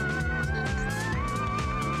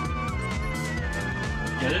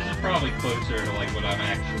 Yeah, this is probably closer to like what I'm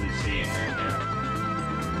actually seeing right now.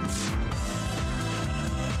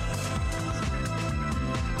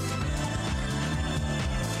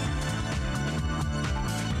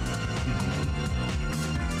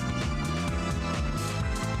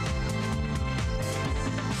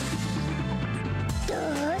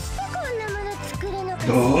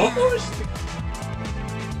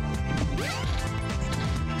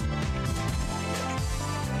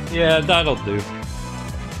 Yeah, that'll do.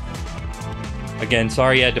 Again,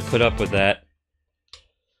 sorry you had to put up with that.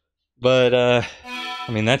 But,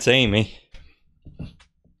 I mean, that's Amy.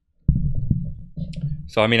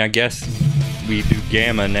 So, I mean, I guess we do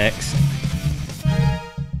Gamma next.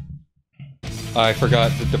 I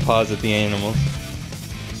forgot to deposit the animals.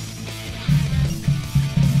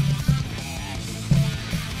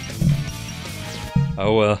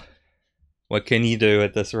 Oh well. What can you do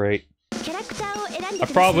at this rate? I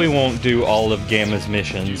probably won't do all of Gamma's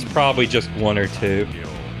missions. Probably just one or two.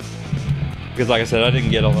 Because like I said, I didn't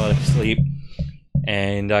get a lot of sleep.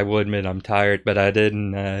 And I will admit I'm tired, but I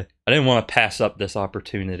didn't want to pass up this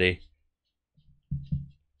opportunity.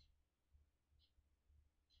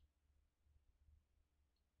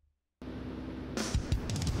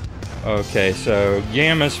 Okay, so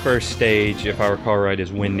Gamma's first stage, if I recall right,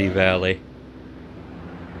 is Windy Valley.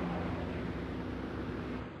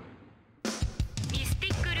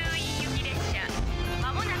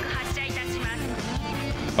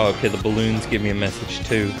 Oh, okay, the balloons give me a message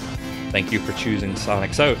too. Thank you for choosing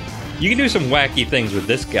Sonic. So, you can do some wacky things with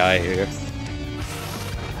this guy here.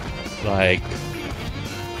 Like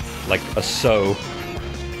a so.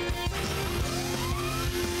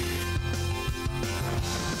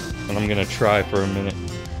 And I'm gonna try for a minute.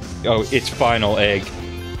 Oh, it's final egg.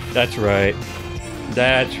 That's right.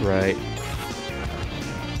 That's right.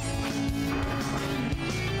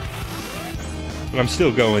 But I'm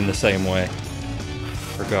still going the same way.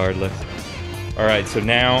 Regardless. Alright, so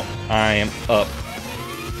now I am up.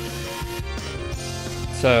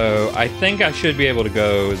 So, I think I should be able to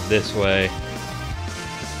go this way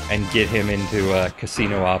and get him into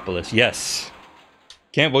Casinopolis. Yes!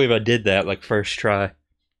 Can't believe I did that, like, first try.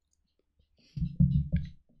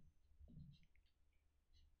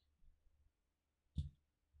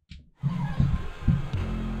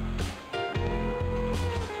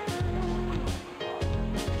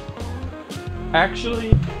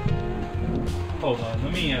 Actually, hold on,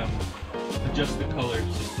 let me adjust the colors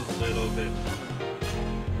just a little bit,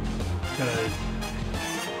 because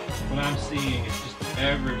what I'm seeing is just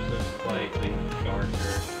ever so slightly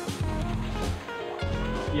darker.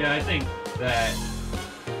 Yeah, I think that's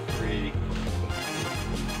pretty cool.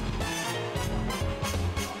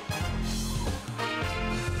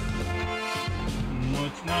 No,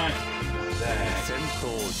 it's not that.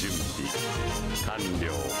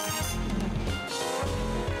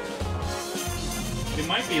 It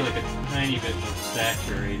might be like a tiny bit more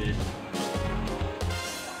saturated.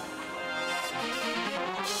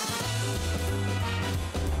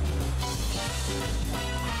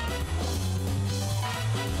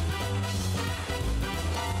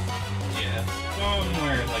 Yeah,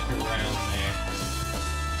 somewhere like around there.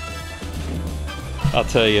 I'll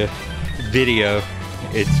tell you, video,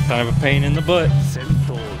 it's kind of a pain in the butt.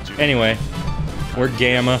 Anyway, we're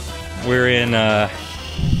Gamma. We're in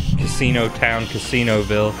Casino Town,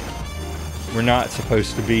 Casinoville. We're not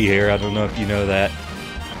supposed to be here. I don't know if you know that.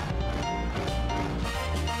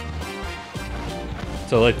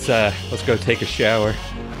 So let's go take a shower.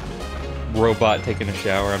 Robot taking a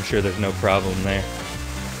shower. I'm sure there's no problem there.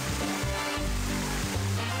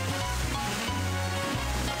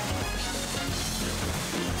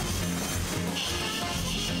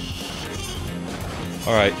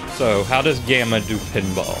 Alright, so how does Gamma do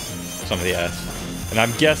pinball? Somebody asked. And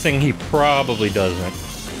I'm guessing he probably doesn't.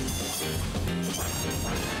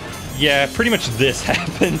 Yeah, pretty much this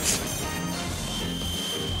happens.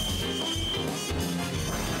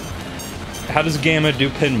 How does Gamma do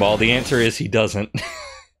pinball? The answer is he doesn't.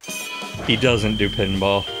 He doesn't do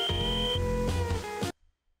pinball.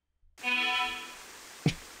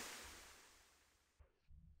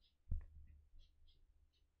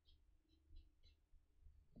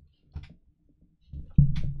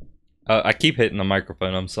 I keep hitting the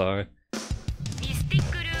microphone, I'm sorry.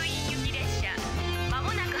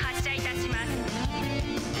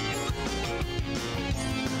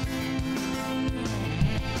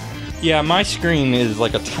 Yeah, my screen is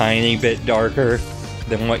like a tiny bit darker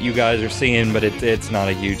than what you guys are seeing, but it's not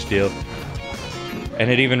a huge deal.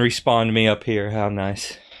 And it even respawned me up here, how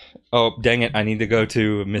nice. Oh, dang it, I need to go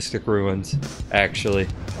to Mystic Ruins, actually.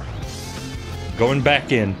 Going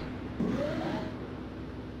back in.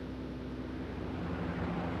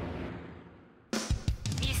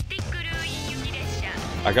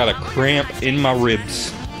 I got a cramp in my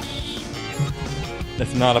ribs.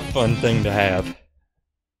 That's not a fun thing to have.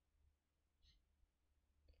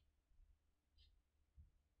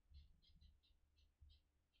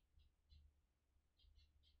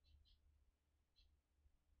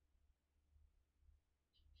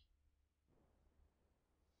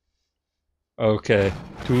 Okay,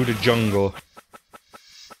 to the jungle.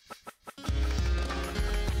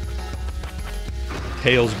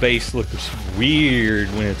 Tails base looks weird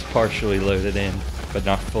when it's partially loaded in, but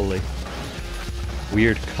not fully.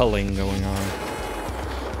 Weird culling going on.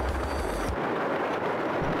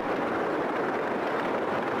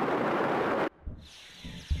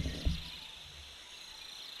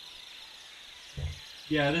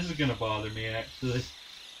 Yeah, this is gonna bother me actually.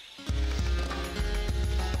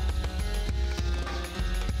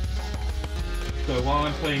 So while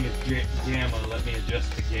I'm playing as Gamma, let me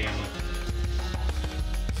adjust the Gamma.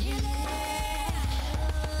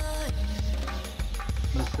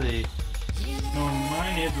 Let's see. No,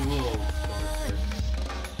 mine is a little darker.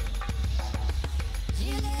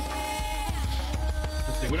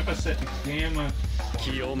 Let's see, what if I set the Gamma?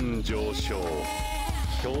 気温上昇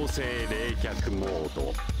強制冷却モー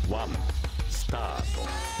ド1スタート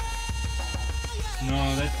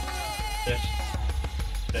No, that's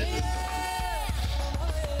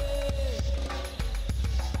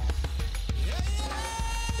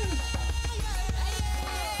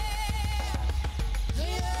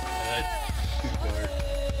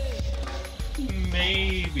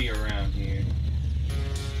maybe around here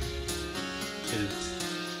is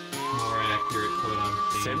more accurate to what I'm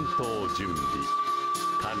seeing. 戦闘準備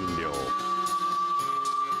完了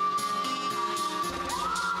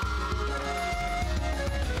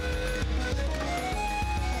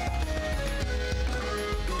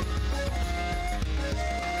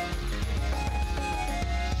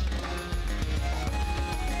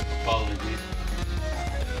Apologies.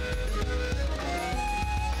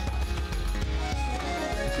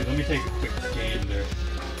 See, let me take a quick gander.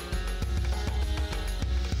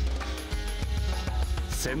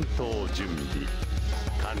 戦闘準備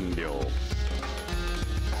完了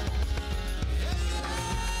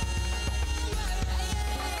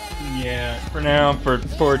Yeah, for now, for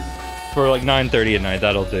like 9:30 at night,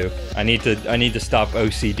 that'll do. I need to stop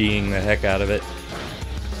OCDing the heck out of it.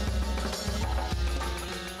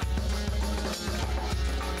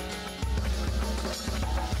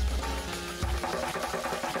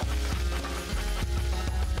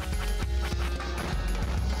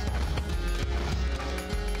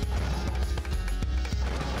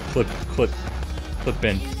 Clip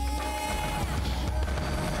in.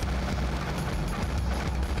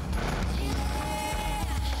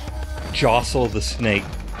 Jostle the snake.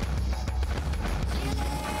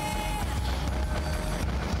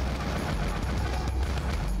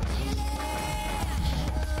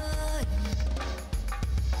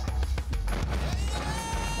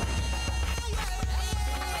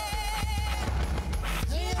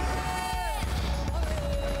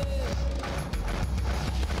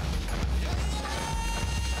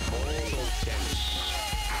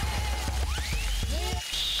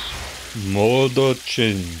 Modo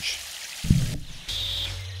change.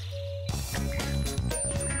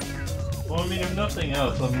 Well, I mean, if nothing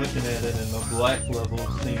else, I'm looking at it and the black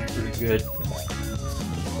levels seem pretty good.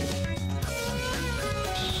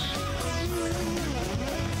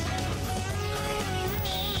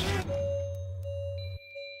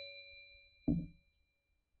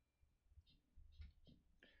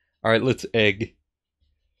 Alright, let's egg.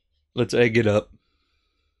 Let's egg it up.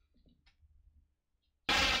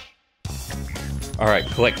 Alright,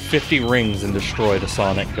 collect 50 rings and destroy the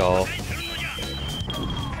Sonic doll.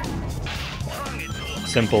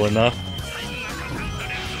 Simple enough.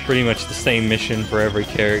 Pretty much the same mission for every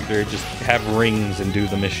character, just have rings and do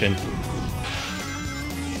the mission.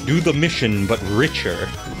 Do the mission, but richer.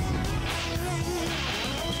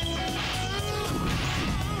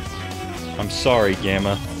 I'm sorry,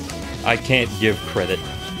 Gamma. I can't give credit.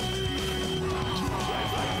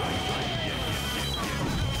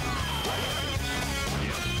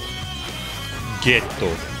 Ghetto.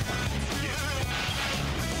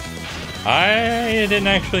 I didn't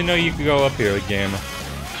actually know you could go up here with Gamma.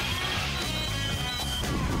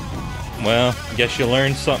 Well, guess you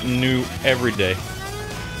learn something new every day.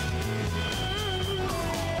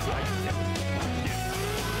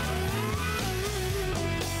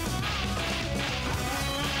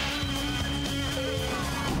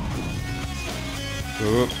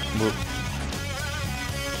 Whoop, whoop.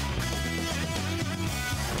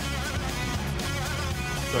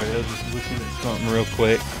 Sorry, I was just looking at something real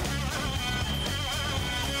quick.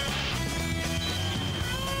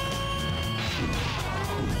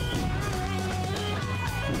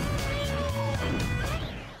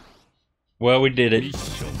 Well, we did it.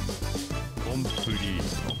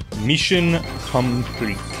 Mission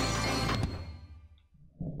complete.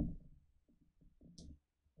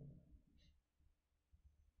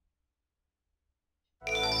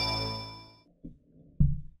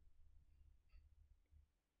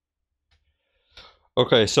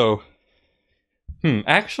 Okay, so...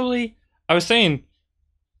 actually, I was saying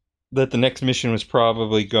that the next mission was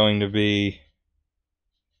probably going to be...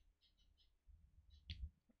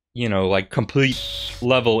 you know, like, complete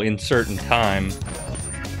level in certain time.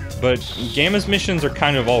 But Gamma's missions are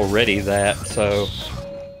kind of already that, so...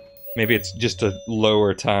 maybe it's just a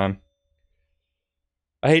lower time.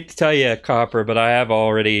 I hate to tell you, Copper, but I have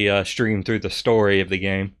already streamed through the story of the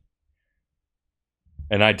game.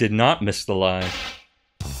 And I did not miss the line.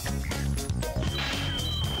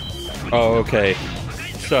 Oh, okay.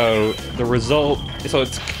 So, the result... so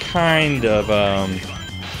it's kind of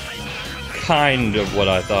what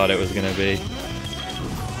I thought it was gonna be.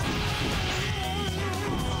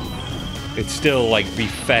 It's still, like, be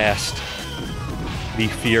fast. Be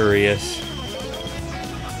furious.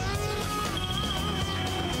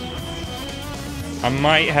 I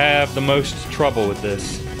might have the most trouble with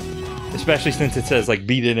this. Especially since it says, like,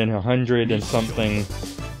 beat it in 100 and something.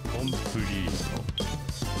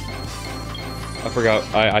 I forgot.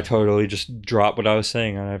 I totally just dropped what I was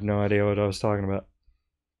saying. I have no idea what I was talking about.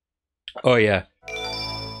 Oh, yeah.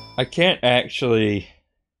 I can't actually...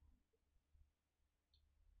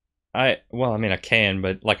 Well, I mean, I can,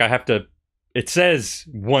 but, like, I have to... It says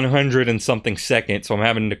 100 and something seconds, so I'm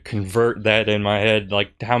having to convert that in my head.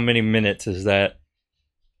 Like, how many minutes is that?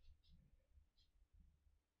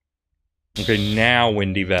 Okay, now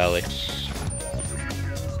Windy Valley.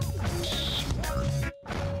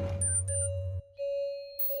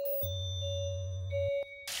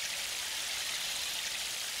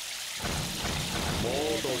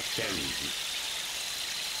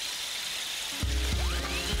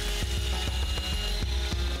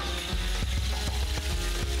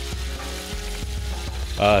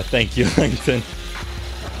 Thank you, Langton.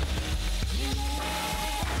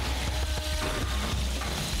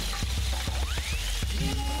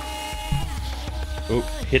 Oop,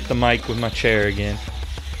 hit the mic with my chair again.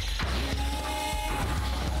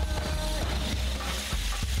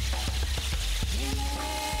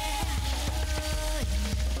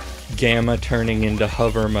 Gamma turning into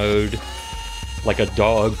hover mode, like a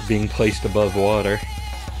dog being placed above water.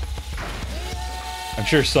 I'm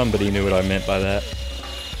sure somebody knew what I meant by that.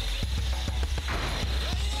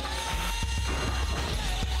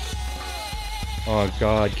 Oh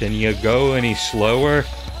god, can you go any slower?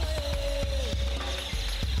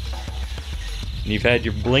 You've had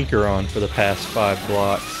your blinker on for the past 5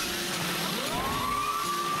 blocks.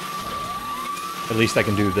 At least I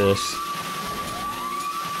can do this.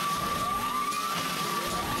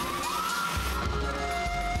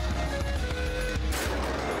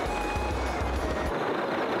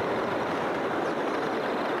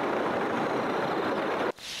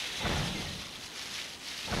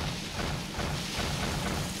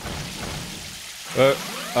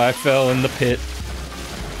 I fell in the pit.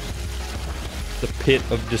 The pit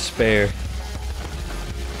of despair.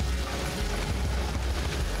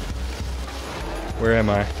 Where am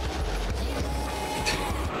I?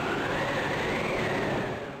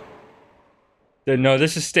 No,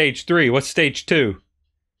 this is stage 3. What's stage 2?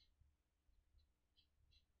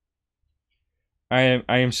 I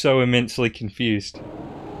am so immensely confused.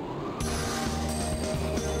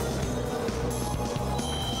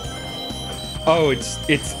 Oh,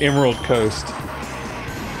 it's Emerald Coast.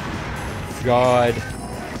 God.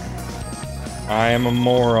 I am a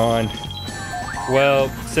moron. Well,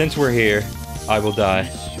 since we're here, I will die.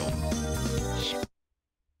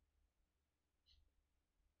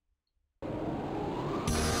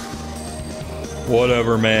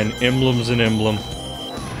 Whatever, man. Emblem's an emblem.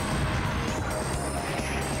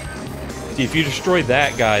 See, if you destroy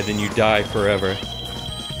that guy, then you die forever.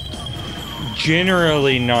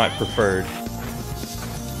 Generally not preferred.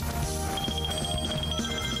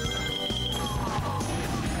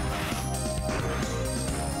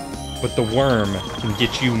 But the worm can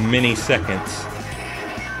get you many seconds.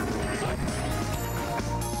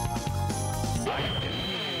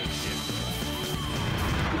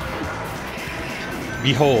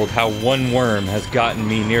 Behold how one worm has gotten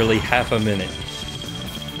me nearly half a minute.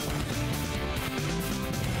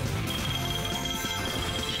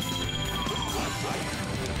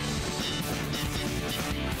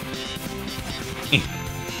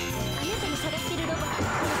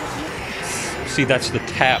 See, that's the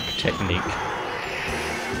tap technique.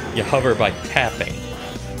 You hover by tapping.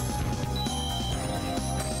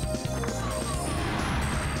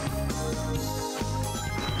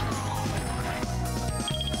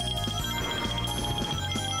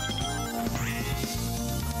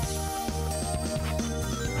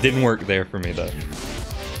 Didn't work there for me, though.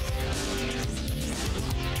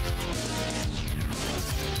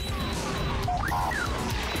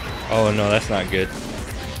 Oh no, that's not good.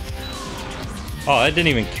 Oh, that didn't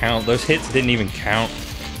even count. Those hits didn't even count.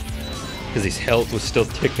 Because his health was still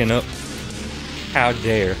ticking up. How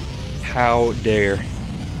dare. How dare.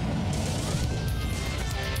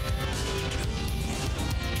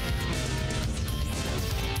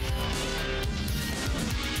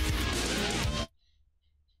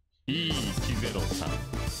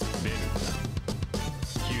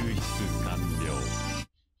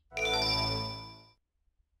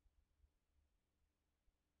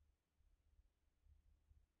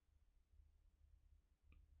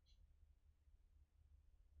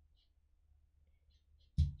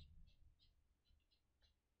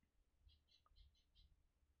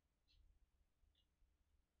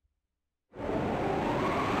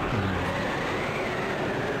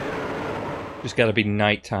 Just gotta be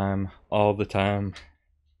nighttime all the time.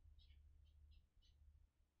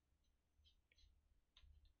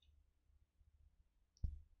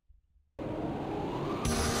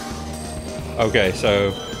 Okay,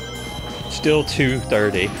 so still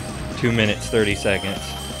 2:30, 2 minutes 30 seconds.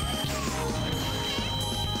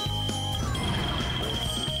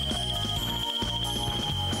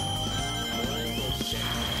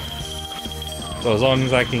 So as long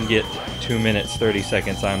as I can get 2 minutes 30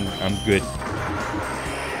 seconds, I'm good.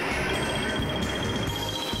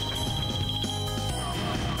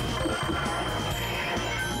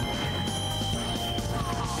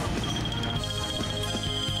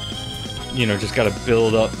 You know, just gotta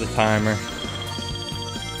build up the timer.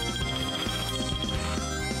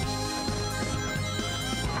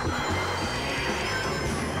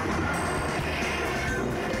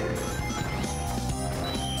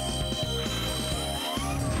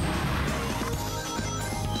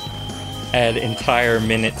 Add entire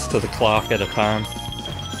minutes to the clock at a time.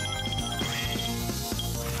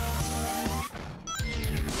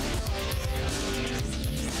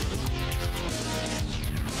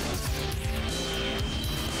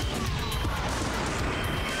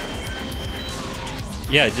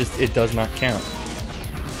 Yeah, it does not count.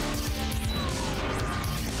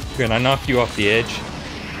 Can I knock you off the edge?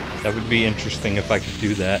 That would be interesting if I could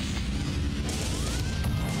do that.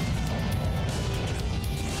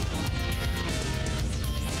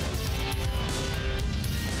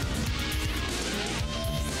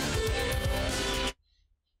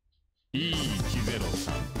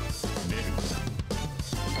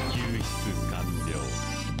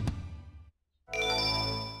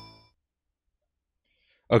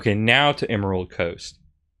 Okay, now to Emerald Coast.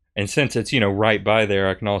 And since it's, you know, right by there,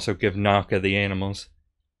 I can also give Naka the animals.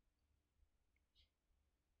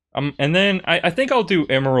 And then I think I'll do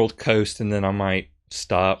Emerald Coast and then I might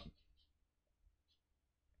stop.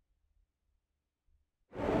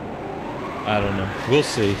 I don't know. We'll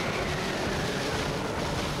see.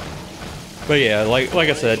 But yeah, like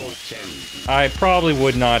I said, I probably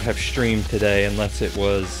would not have streamed today unless it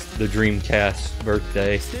was the Dreamcast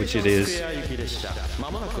birthday, which it is.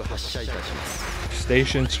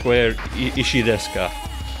 Station Square Ishi desu ka?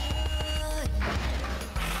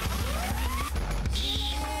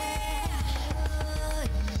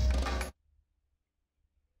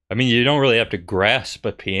 I mean, you don't really have to grasp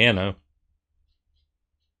a piano.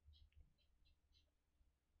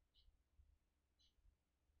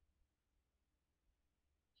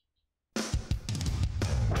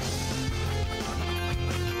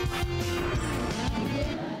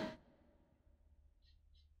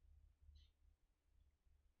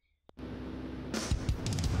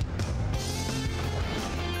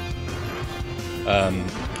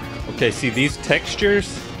 Okay, see, these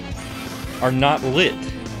textures are not lit.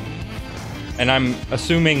 And I'm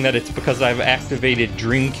assuming that it's because I've activated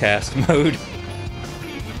Dreamcast mode.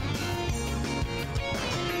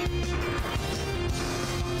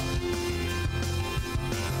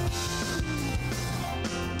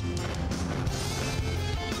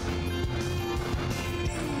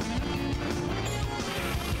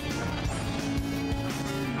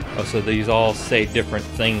 Oh, so these all say different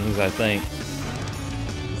things, I think.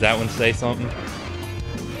 Does that one say something?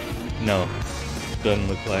 No. Doesn't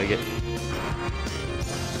look like it.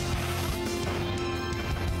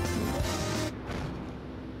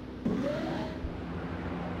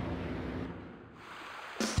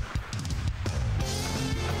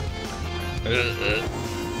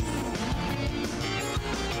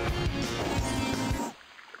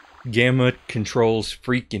 Gamma controls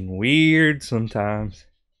freaking weird sometimes.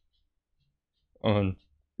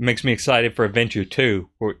 Makes me excited for Adventure 2,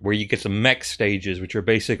 where you get some mech stages, which are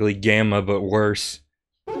basically Gamma but worse.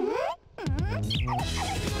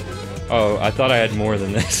 Oh, I thought I had more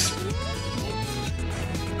than this.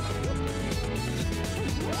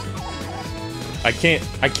 I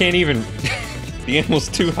can't even. The animal's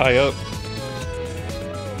too high up.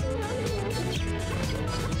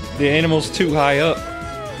 The animal's too high up.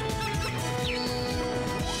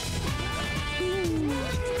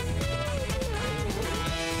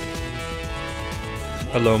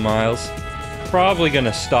 Hello, Miles. Probably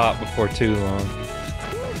gonna stop before too long.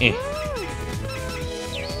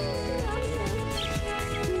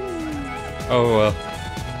 Oh well.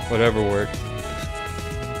 Whatever works.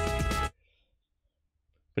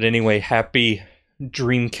 But anyway, happy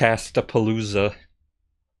Dreamcastapalooza.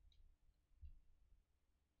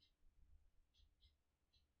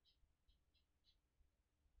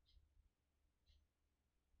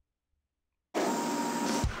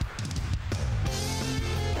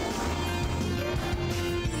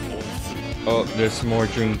 Oh, there's some more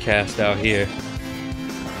Dreamcast out here.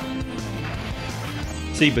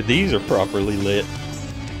 See, but these are properly lit.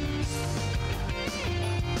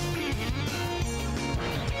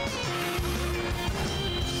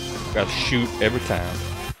 Gotta shoot every time.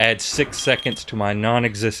 Add 6 seconds to my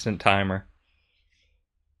non-existent timer.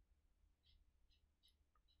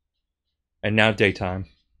 And now daytime.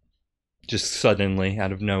 Just suddenly,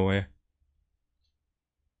 out of nowhere.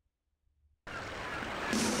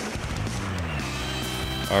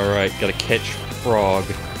 Alright, gotta catch frog.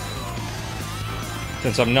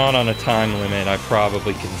 Since I'm not on a time limit, I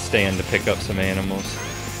probably can stand to pick up some animals.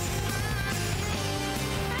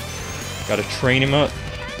 Gotta train him up.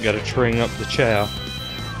 Gotta train up the chow.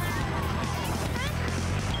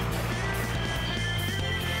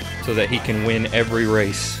 So that he can win every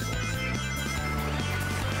race.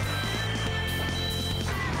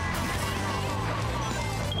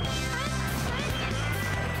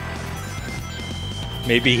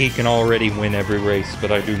 Maybe he can already win every race,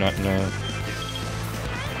 but I do not know.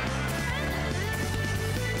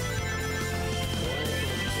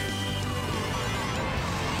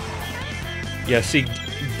 Yeah, see,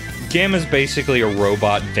 Gamma's basically a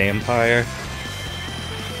robot vampire.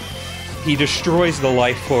 He destroys the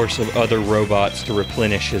life force of other robots to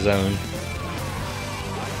replenish his own.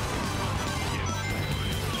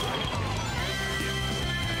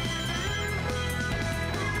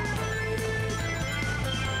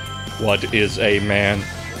 What is a man?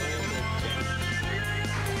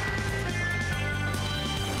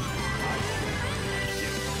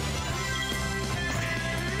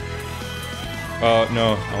 Oh,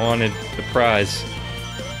 no, I wanted the prize.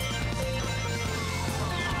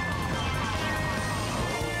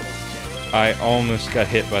 I almost got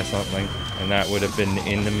hit by something, and that would have been the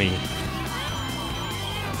end of me.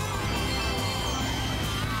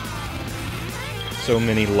 So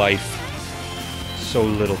many life, so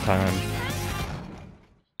little time.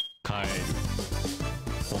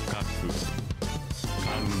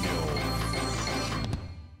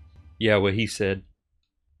 Yeah, what he said.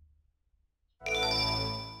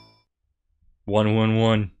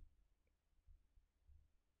 111.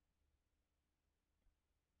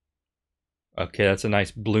 Okay, that's a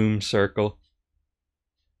nice bloom circle.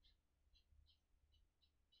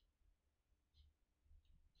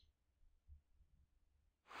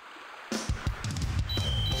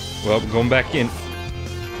 Well, going back in.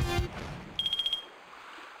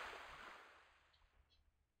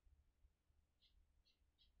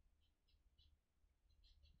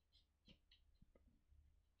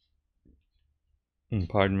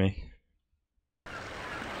 Pardon me.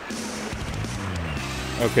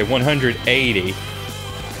 Okay, 180.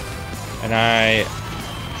 And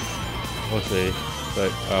let's see.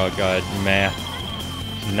 But, oh god, math.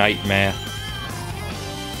 Night math.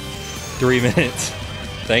 3 minutes.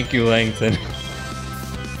 Thank you, Langton.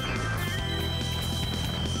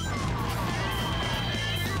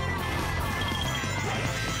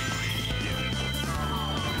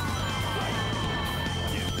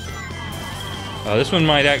 This one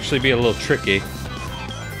might actually be a little tricky.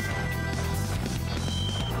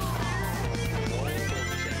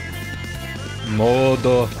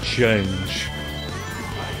 Mode change.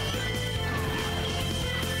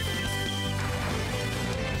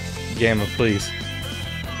 Gamma, please.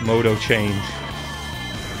 Modo change.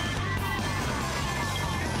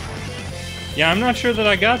 Yeah, I'm not sure that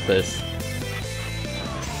I got this.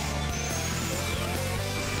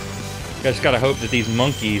 I just gotta hope that these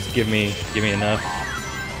monkeys give me enough.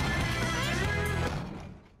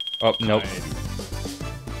 Oh, nope.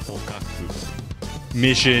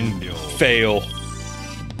 Mission fail.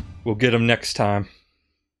 We'll get them next time.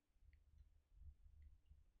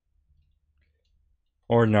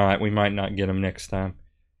 Or not, we might not get them next time.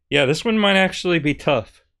 Yeah, this one might actually be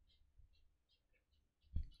tough.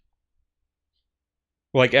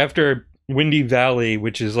 Like after Windy Valley,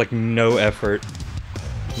 which is like no effort.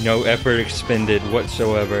 No effort expended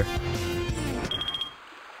whatsoever.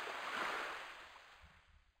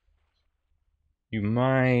 You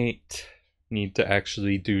might need to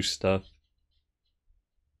actually do stuff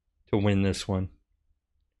to win this one.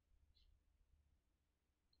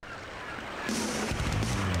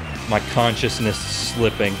 My consciousness is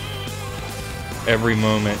slipping every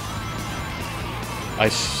moment. I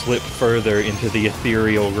slip further into the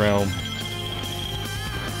ethereal realm.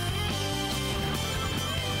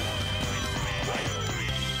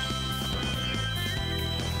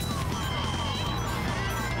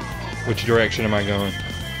 Which direction am I going?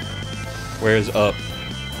 Where's up?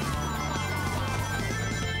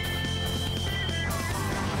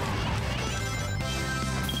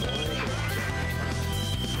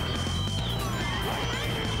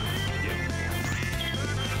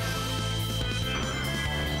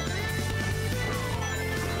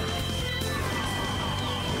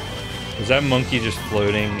 Is that monkey just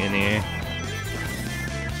floating in the air?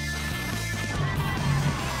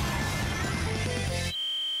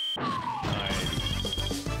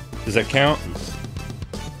 Does that count?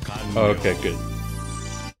 Oh, okay, good.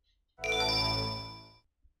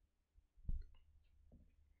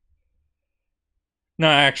 No,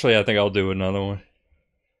 actually, I think I'll do another one.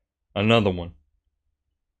 Another one.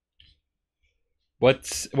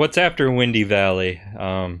 What's after Windy Valley?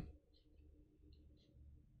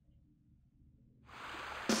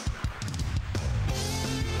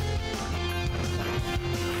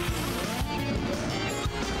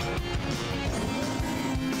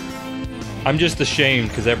 I'm just ashamed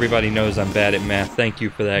because everybody knows I'm bad at math. Thank you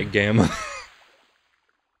for that, Gamma.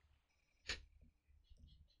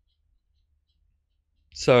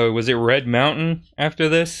 So, was it Red Mountain after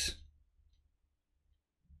this?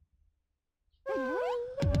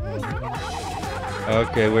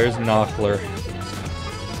 Okay, where's Knockler?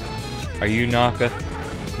 Are you Naka?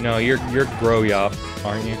 No, you're Groyop,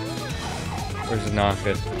 aren't you? Where's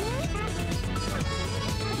Naka?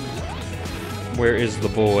 Where is the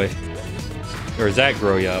boy? Or is that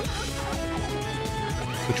Groyop?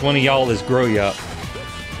 Which one of y'all is Groyop?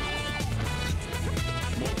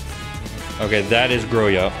 Okay, that is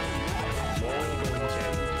Groyop.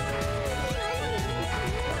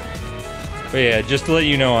 But yeah, just to let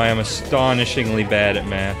you know, I am astonishingly bad at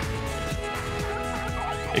math.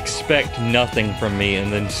 Expect nothing from me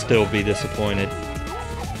and then still be disappointed.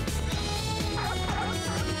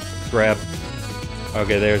 Grab.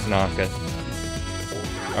 Okay, there's Naka.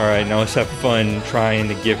 Alright, now let's have fun trying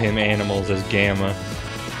to give him animals as Gamma.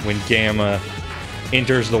 When Gamma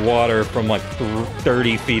enters the water from like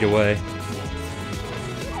 30 feet away.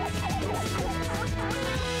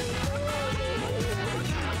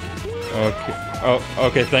 Okay. Oh,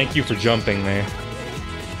 okay, thank you for jumping there.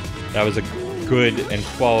 That was a good and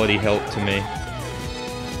quality help to me.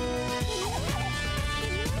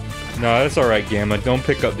 No, that's alright, Gamma. Don't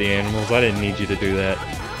pick up the animals. I didn't need you to do that.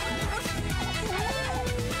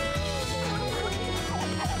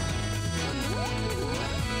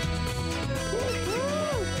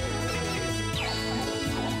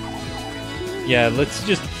 Yeah, let's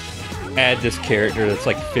just add this character that's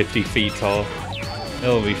like 50 feet tall.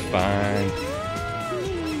 It'll be fine.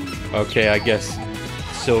 Okay, I guess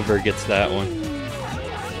Silver gets that one.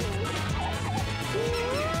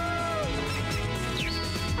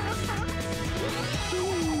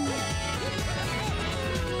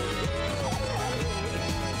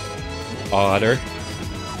 Otter.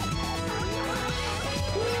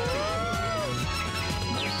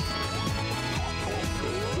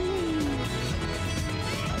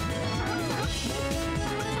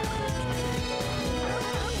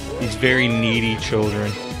 These very needy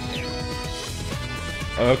children.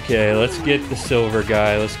 Okay, let's get the silver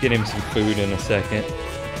guy. Let's get him some food in a second.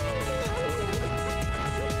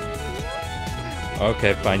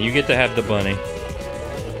 Okay, fine. You get to have the bunny.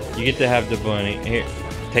 You get to have the bunny. Here,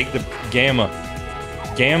 take the Gamma.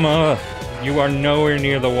 Gamma, you are nowhere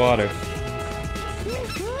near the water.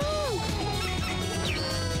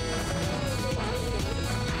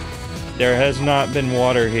 There has not been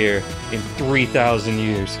water here in 3,000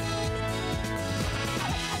 years.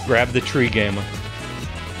 Grab the tree, Gamma.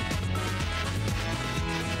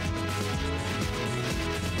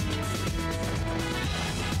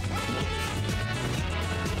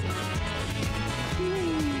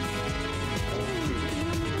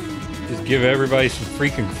 Just give everybody some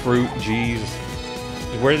freaking fruit, jeez.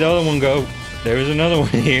 Where did the other one go? There was another one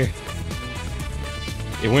here.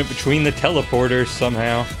 It went between the teleporters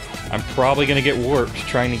somehow. I'm probably gonna get warped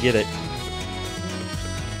trying to get it.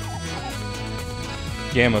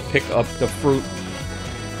 Gamma, pick up the fruit.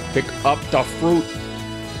 Pick up the fruit.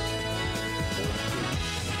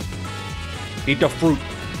 Eat the fruit.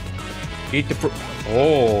 Eat the fruit.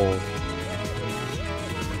 Oh.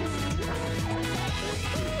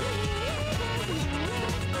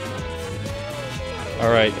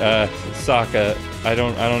 Alright, Sokka, I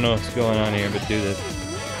don't know what's going on here, but do this.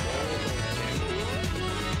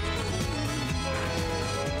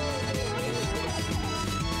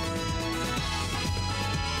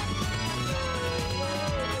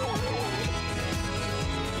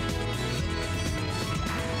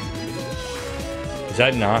 Is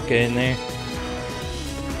that Naka in there?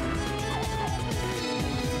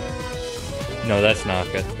 No, that's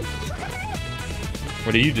Naka.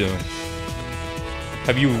 What are you doing?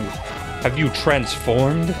 Have you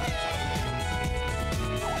transformed?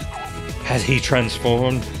 Has he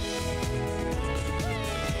transformed?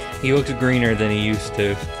 He looks greener than he used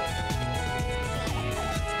to.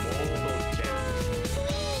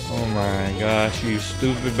 Oh my gosh, you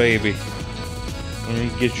stupid baby. Let me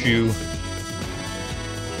get you.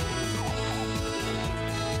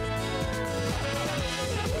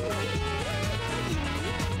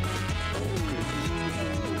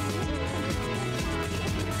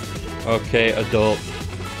 Okay, adulthood.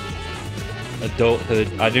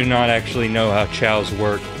 I do not actually know how chows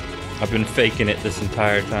work. I've been faking it this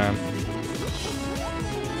entire time.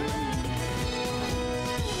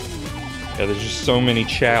 Yeah, there's just so many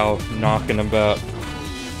chow knocking about.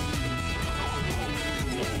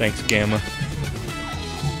 Thanks, Gamma.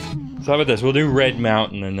 So how about this? We'll do Red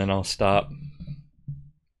Mountain and then I'll stop.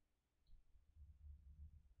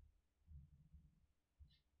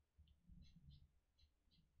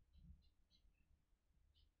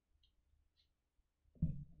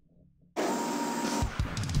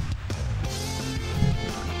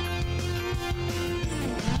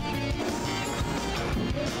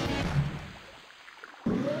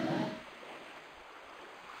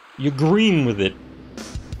 You're green with it.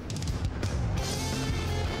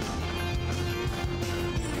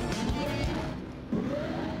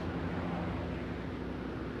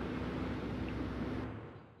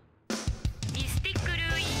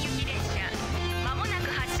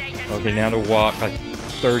 Okay, now to walk like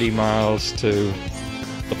 30 miles to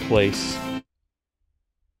the place.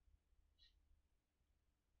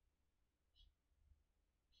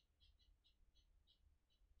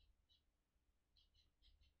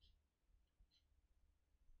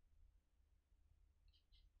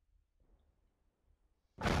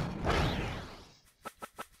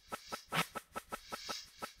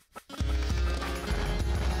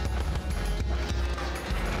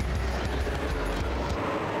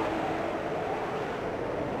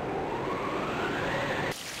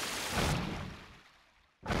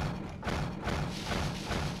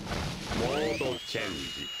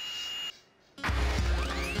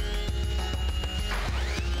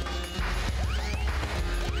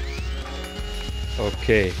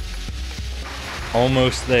 Okay.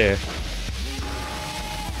 Almost there.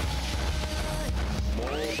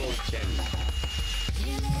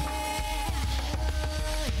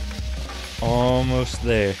 Almost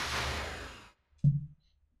there.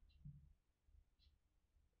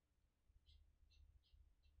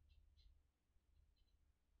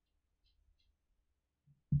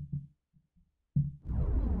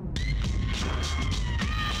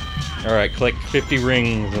 Alright, collect 50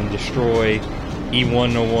 rings and destroy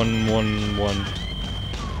E10111.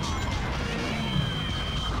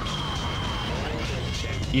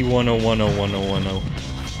 E1010110.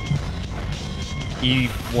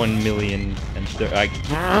 E1 million and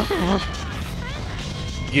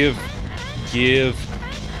give.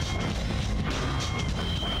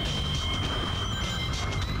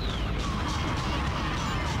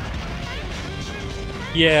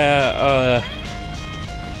 Yeah,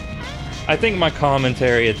 I think my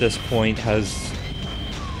commentary at this point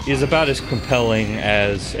is about as compelling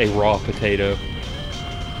as a raw potato.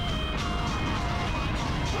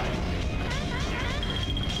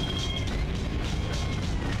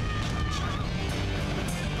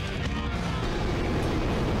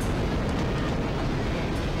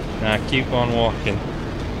 Nah, keep on walking.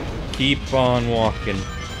 Keep on walking.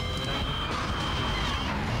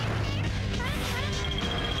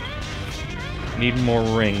 Need more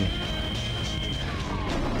ring.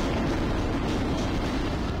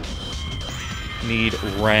 Need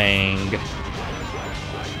rang.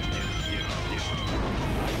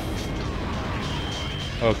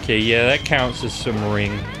 Okay, yeah, that counts as some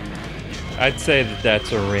ring. I'd say that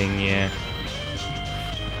that's a ring, yeah.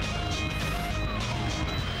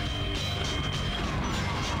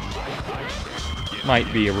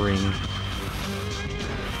 Might be a ring.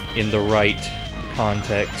 In the right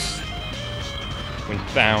context. When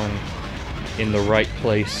found in the right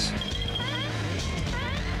place.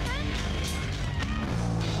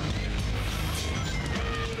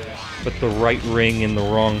 But the right ring in the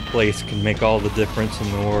wrong place can make all the difference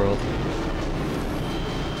in the world.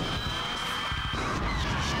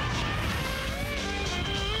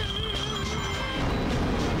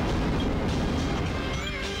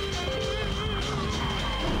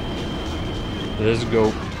 Let's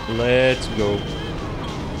go. Let's go.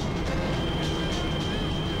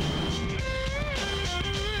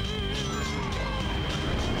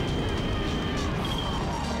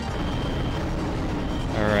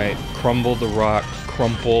 Alright, crumble the rock,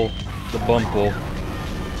 crumple the bumple.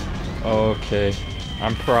 Okay,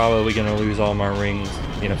 I'm probably gonna lose all my rings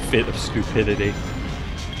in a fit of stupidity.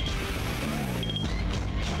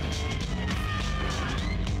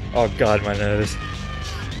 Oh god, my nose.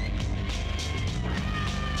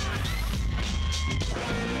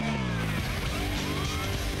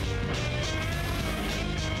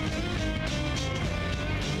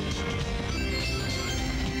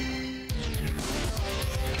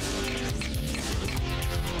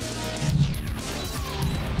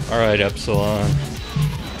 Alright, Epsilon.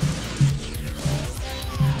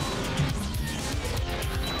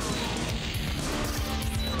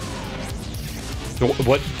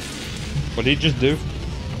 What? What did he just do?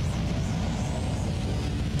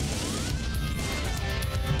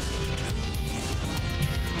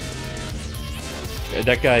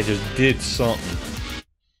 That guy just did something.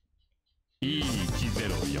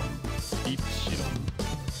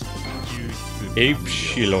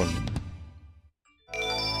 Epsilon.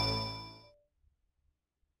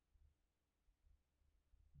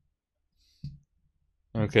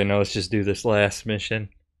 Okay, now let's just do this last mission.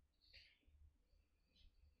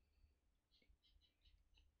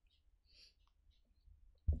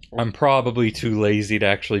 I'm probably too lazy to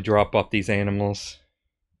actually drop off these animals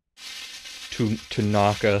to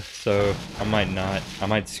Naka, so I might not. I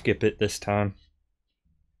might skip it this time.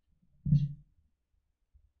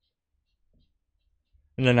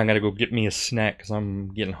 And then I gotta go get me a snack because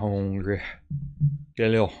I'm getting hungry. Get a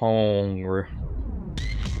little hungry.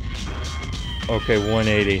 Okay,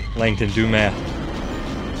 180. Langton, do math.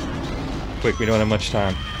 Quick, we don't have much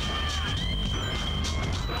time.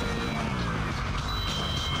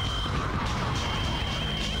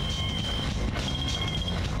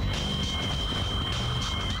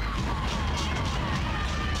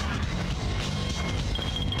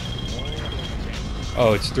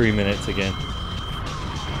 Oh, it's 3 minutes again.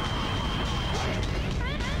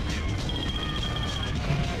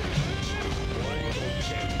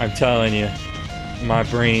 I'm telling you, my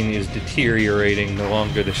brain is deteriorating the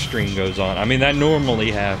longer the stream goes on. I mean, that normally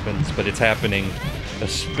happens, but it's happening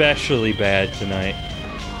especially bad tonight.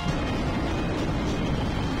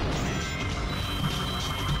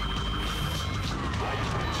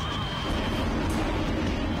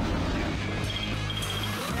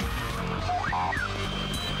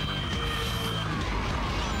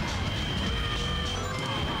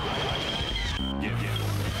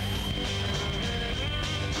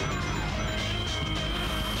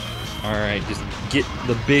 Alright, just get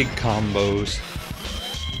the big combos.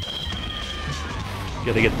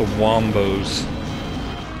 Gotta get the wombos.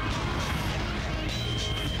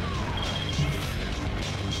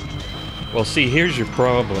 Well, see, here's your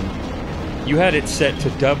problem. You had it set to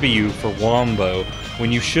W for wombo,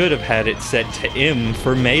 when you should have had it set to M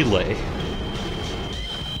for melee.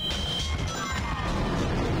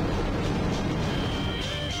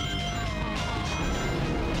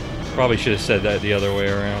 Probably should have said that the other way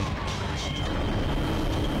around.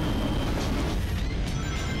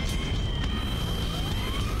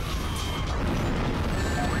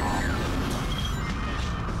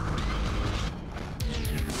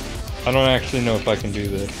 I don't actually know if I can do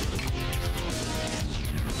this.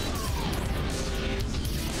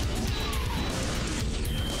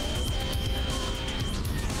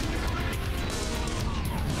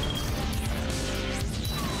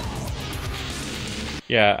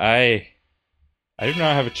 Yeah, I do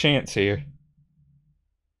not have a chance here.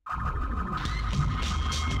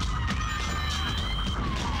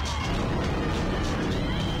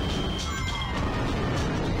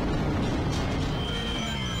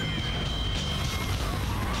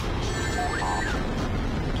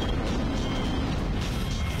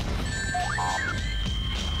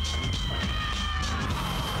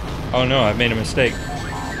 Oh no, I've made a mistake.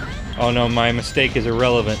 Oh no, my mistake is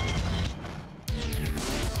irrelevant.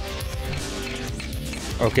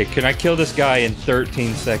 Okay, can I kill this guy in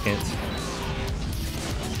 13 seconds?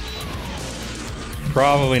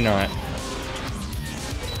 Probably not.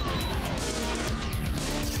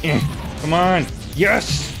 Come on!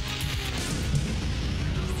 Yes!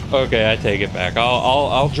 Okay, I take it back.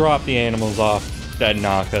 I'll drop the animals off that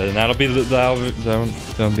Naka, and that'll be the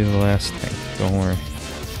last thing. Don't worry.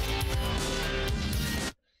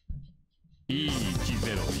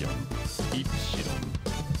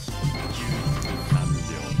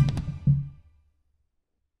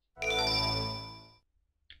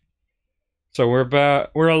 So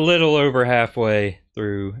we're a little over halfway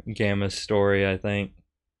through Gamma's story, I think.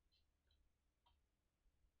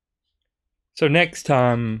 So next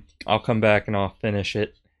time I'll come back and I'll finish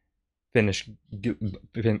it. Finish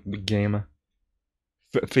Gamma.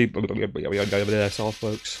 That's all,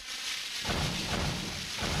 folks.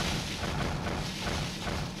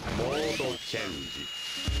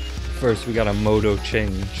 First we got a modo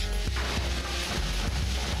change.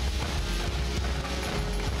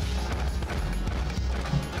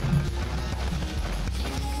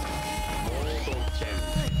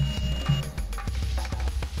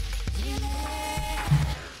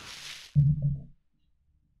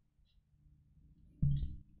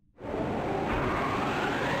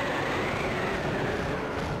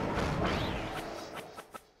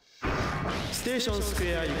 Station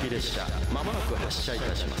Square 行き列車、まもなく発車い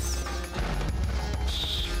たします。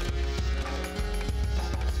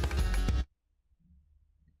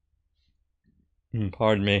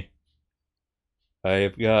Pardon me. I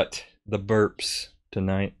have got the burps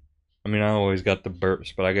tonight. I mean, I always got the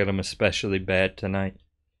burps, but I got them especially bad tonight.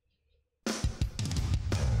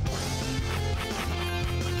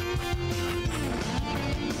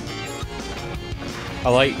 I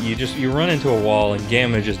like, you run into a wall and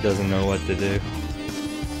Gamma just doesn't know what to do.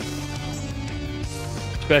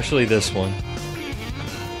 Especially this one.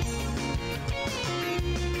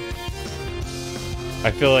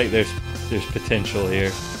 I feel like there's potential here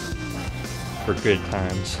for good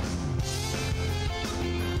times.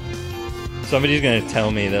 Somebody's gonna tell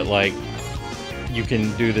me that, like, you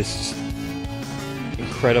can do this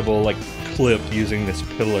incredible, like, clip using this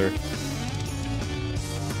pillar.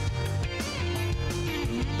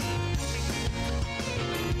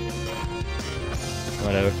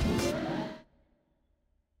 Whatever.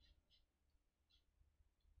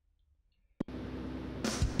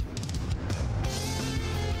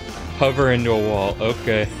 Hover into a wall,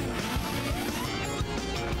 okay.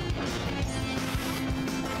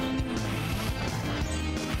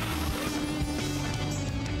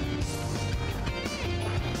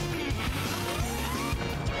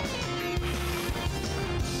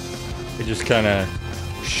 It just kind of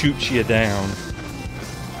shoots you down.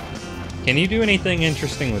 Can you do anything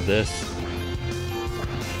interesting with this?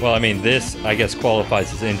 Well, I mean, this, I guess,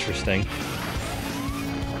 qualifies as interesting.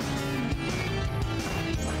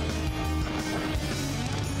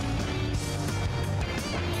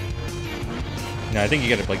 No, I think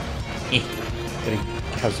you gotta, like, gotta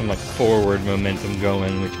have some, like, forward momentum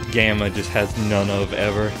going, which Gamma just has none of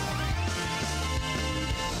ever.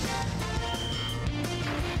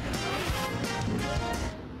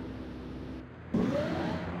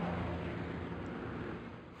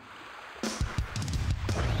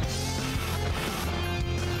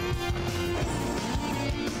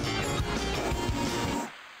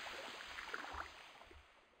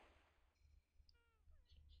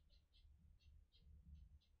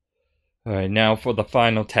 Alright, now for the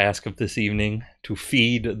final task of this evening, to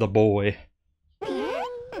feed the boy.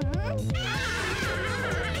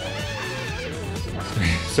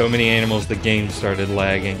 So many animals, the game started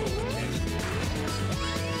lagging.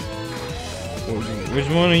 Which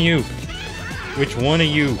one are you? Which one are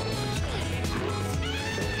you?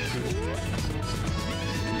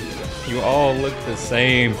 You all look the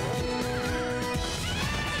same.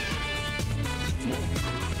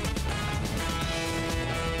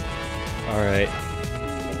 All right.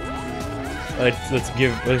 Let's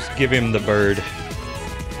give him the bird.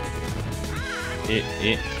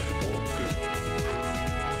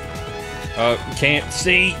 Can't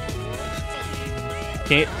see.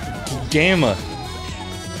 Can't. Gamma.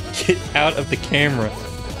 Get out of the camera.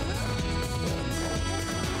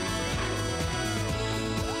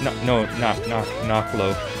 No, knock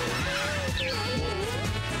low.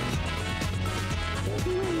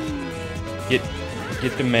 Get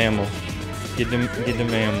the mammal. Get the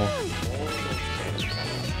mammal.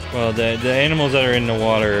 Well, the animals that are in the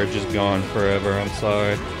water are just gone forever. I'm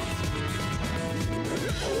sorry.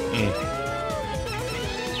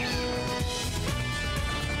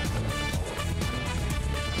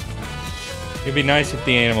 It'd be nice if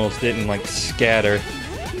the animals didn't, like, scatter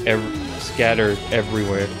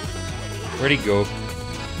everywhere. Where'd he go?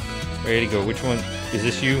 Where'd he go? Which one? Is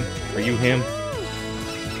this you? Are you him?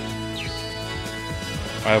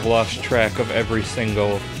 I've lost track of every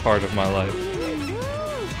single part of my life.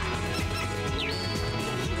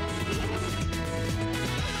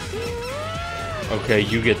 Okay,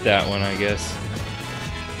 you get that one, I guess.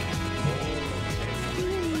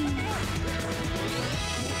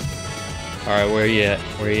 Alright, where you at?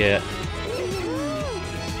 Where you at?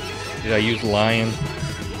 Did I use lion?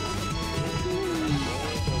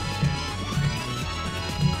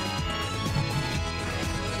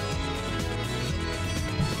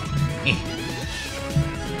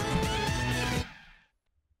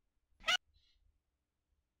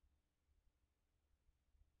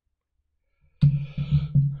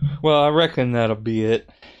 Well, I reckon that'll be it.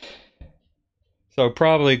 So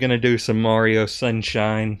probably gonna do some Mario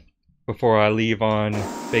Sunshine before I leave on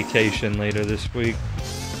vacation later this week.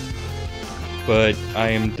 But I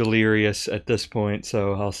am delirious at this point,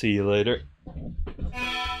 so I'll see you later.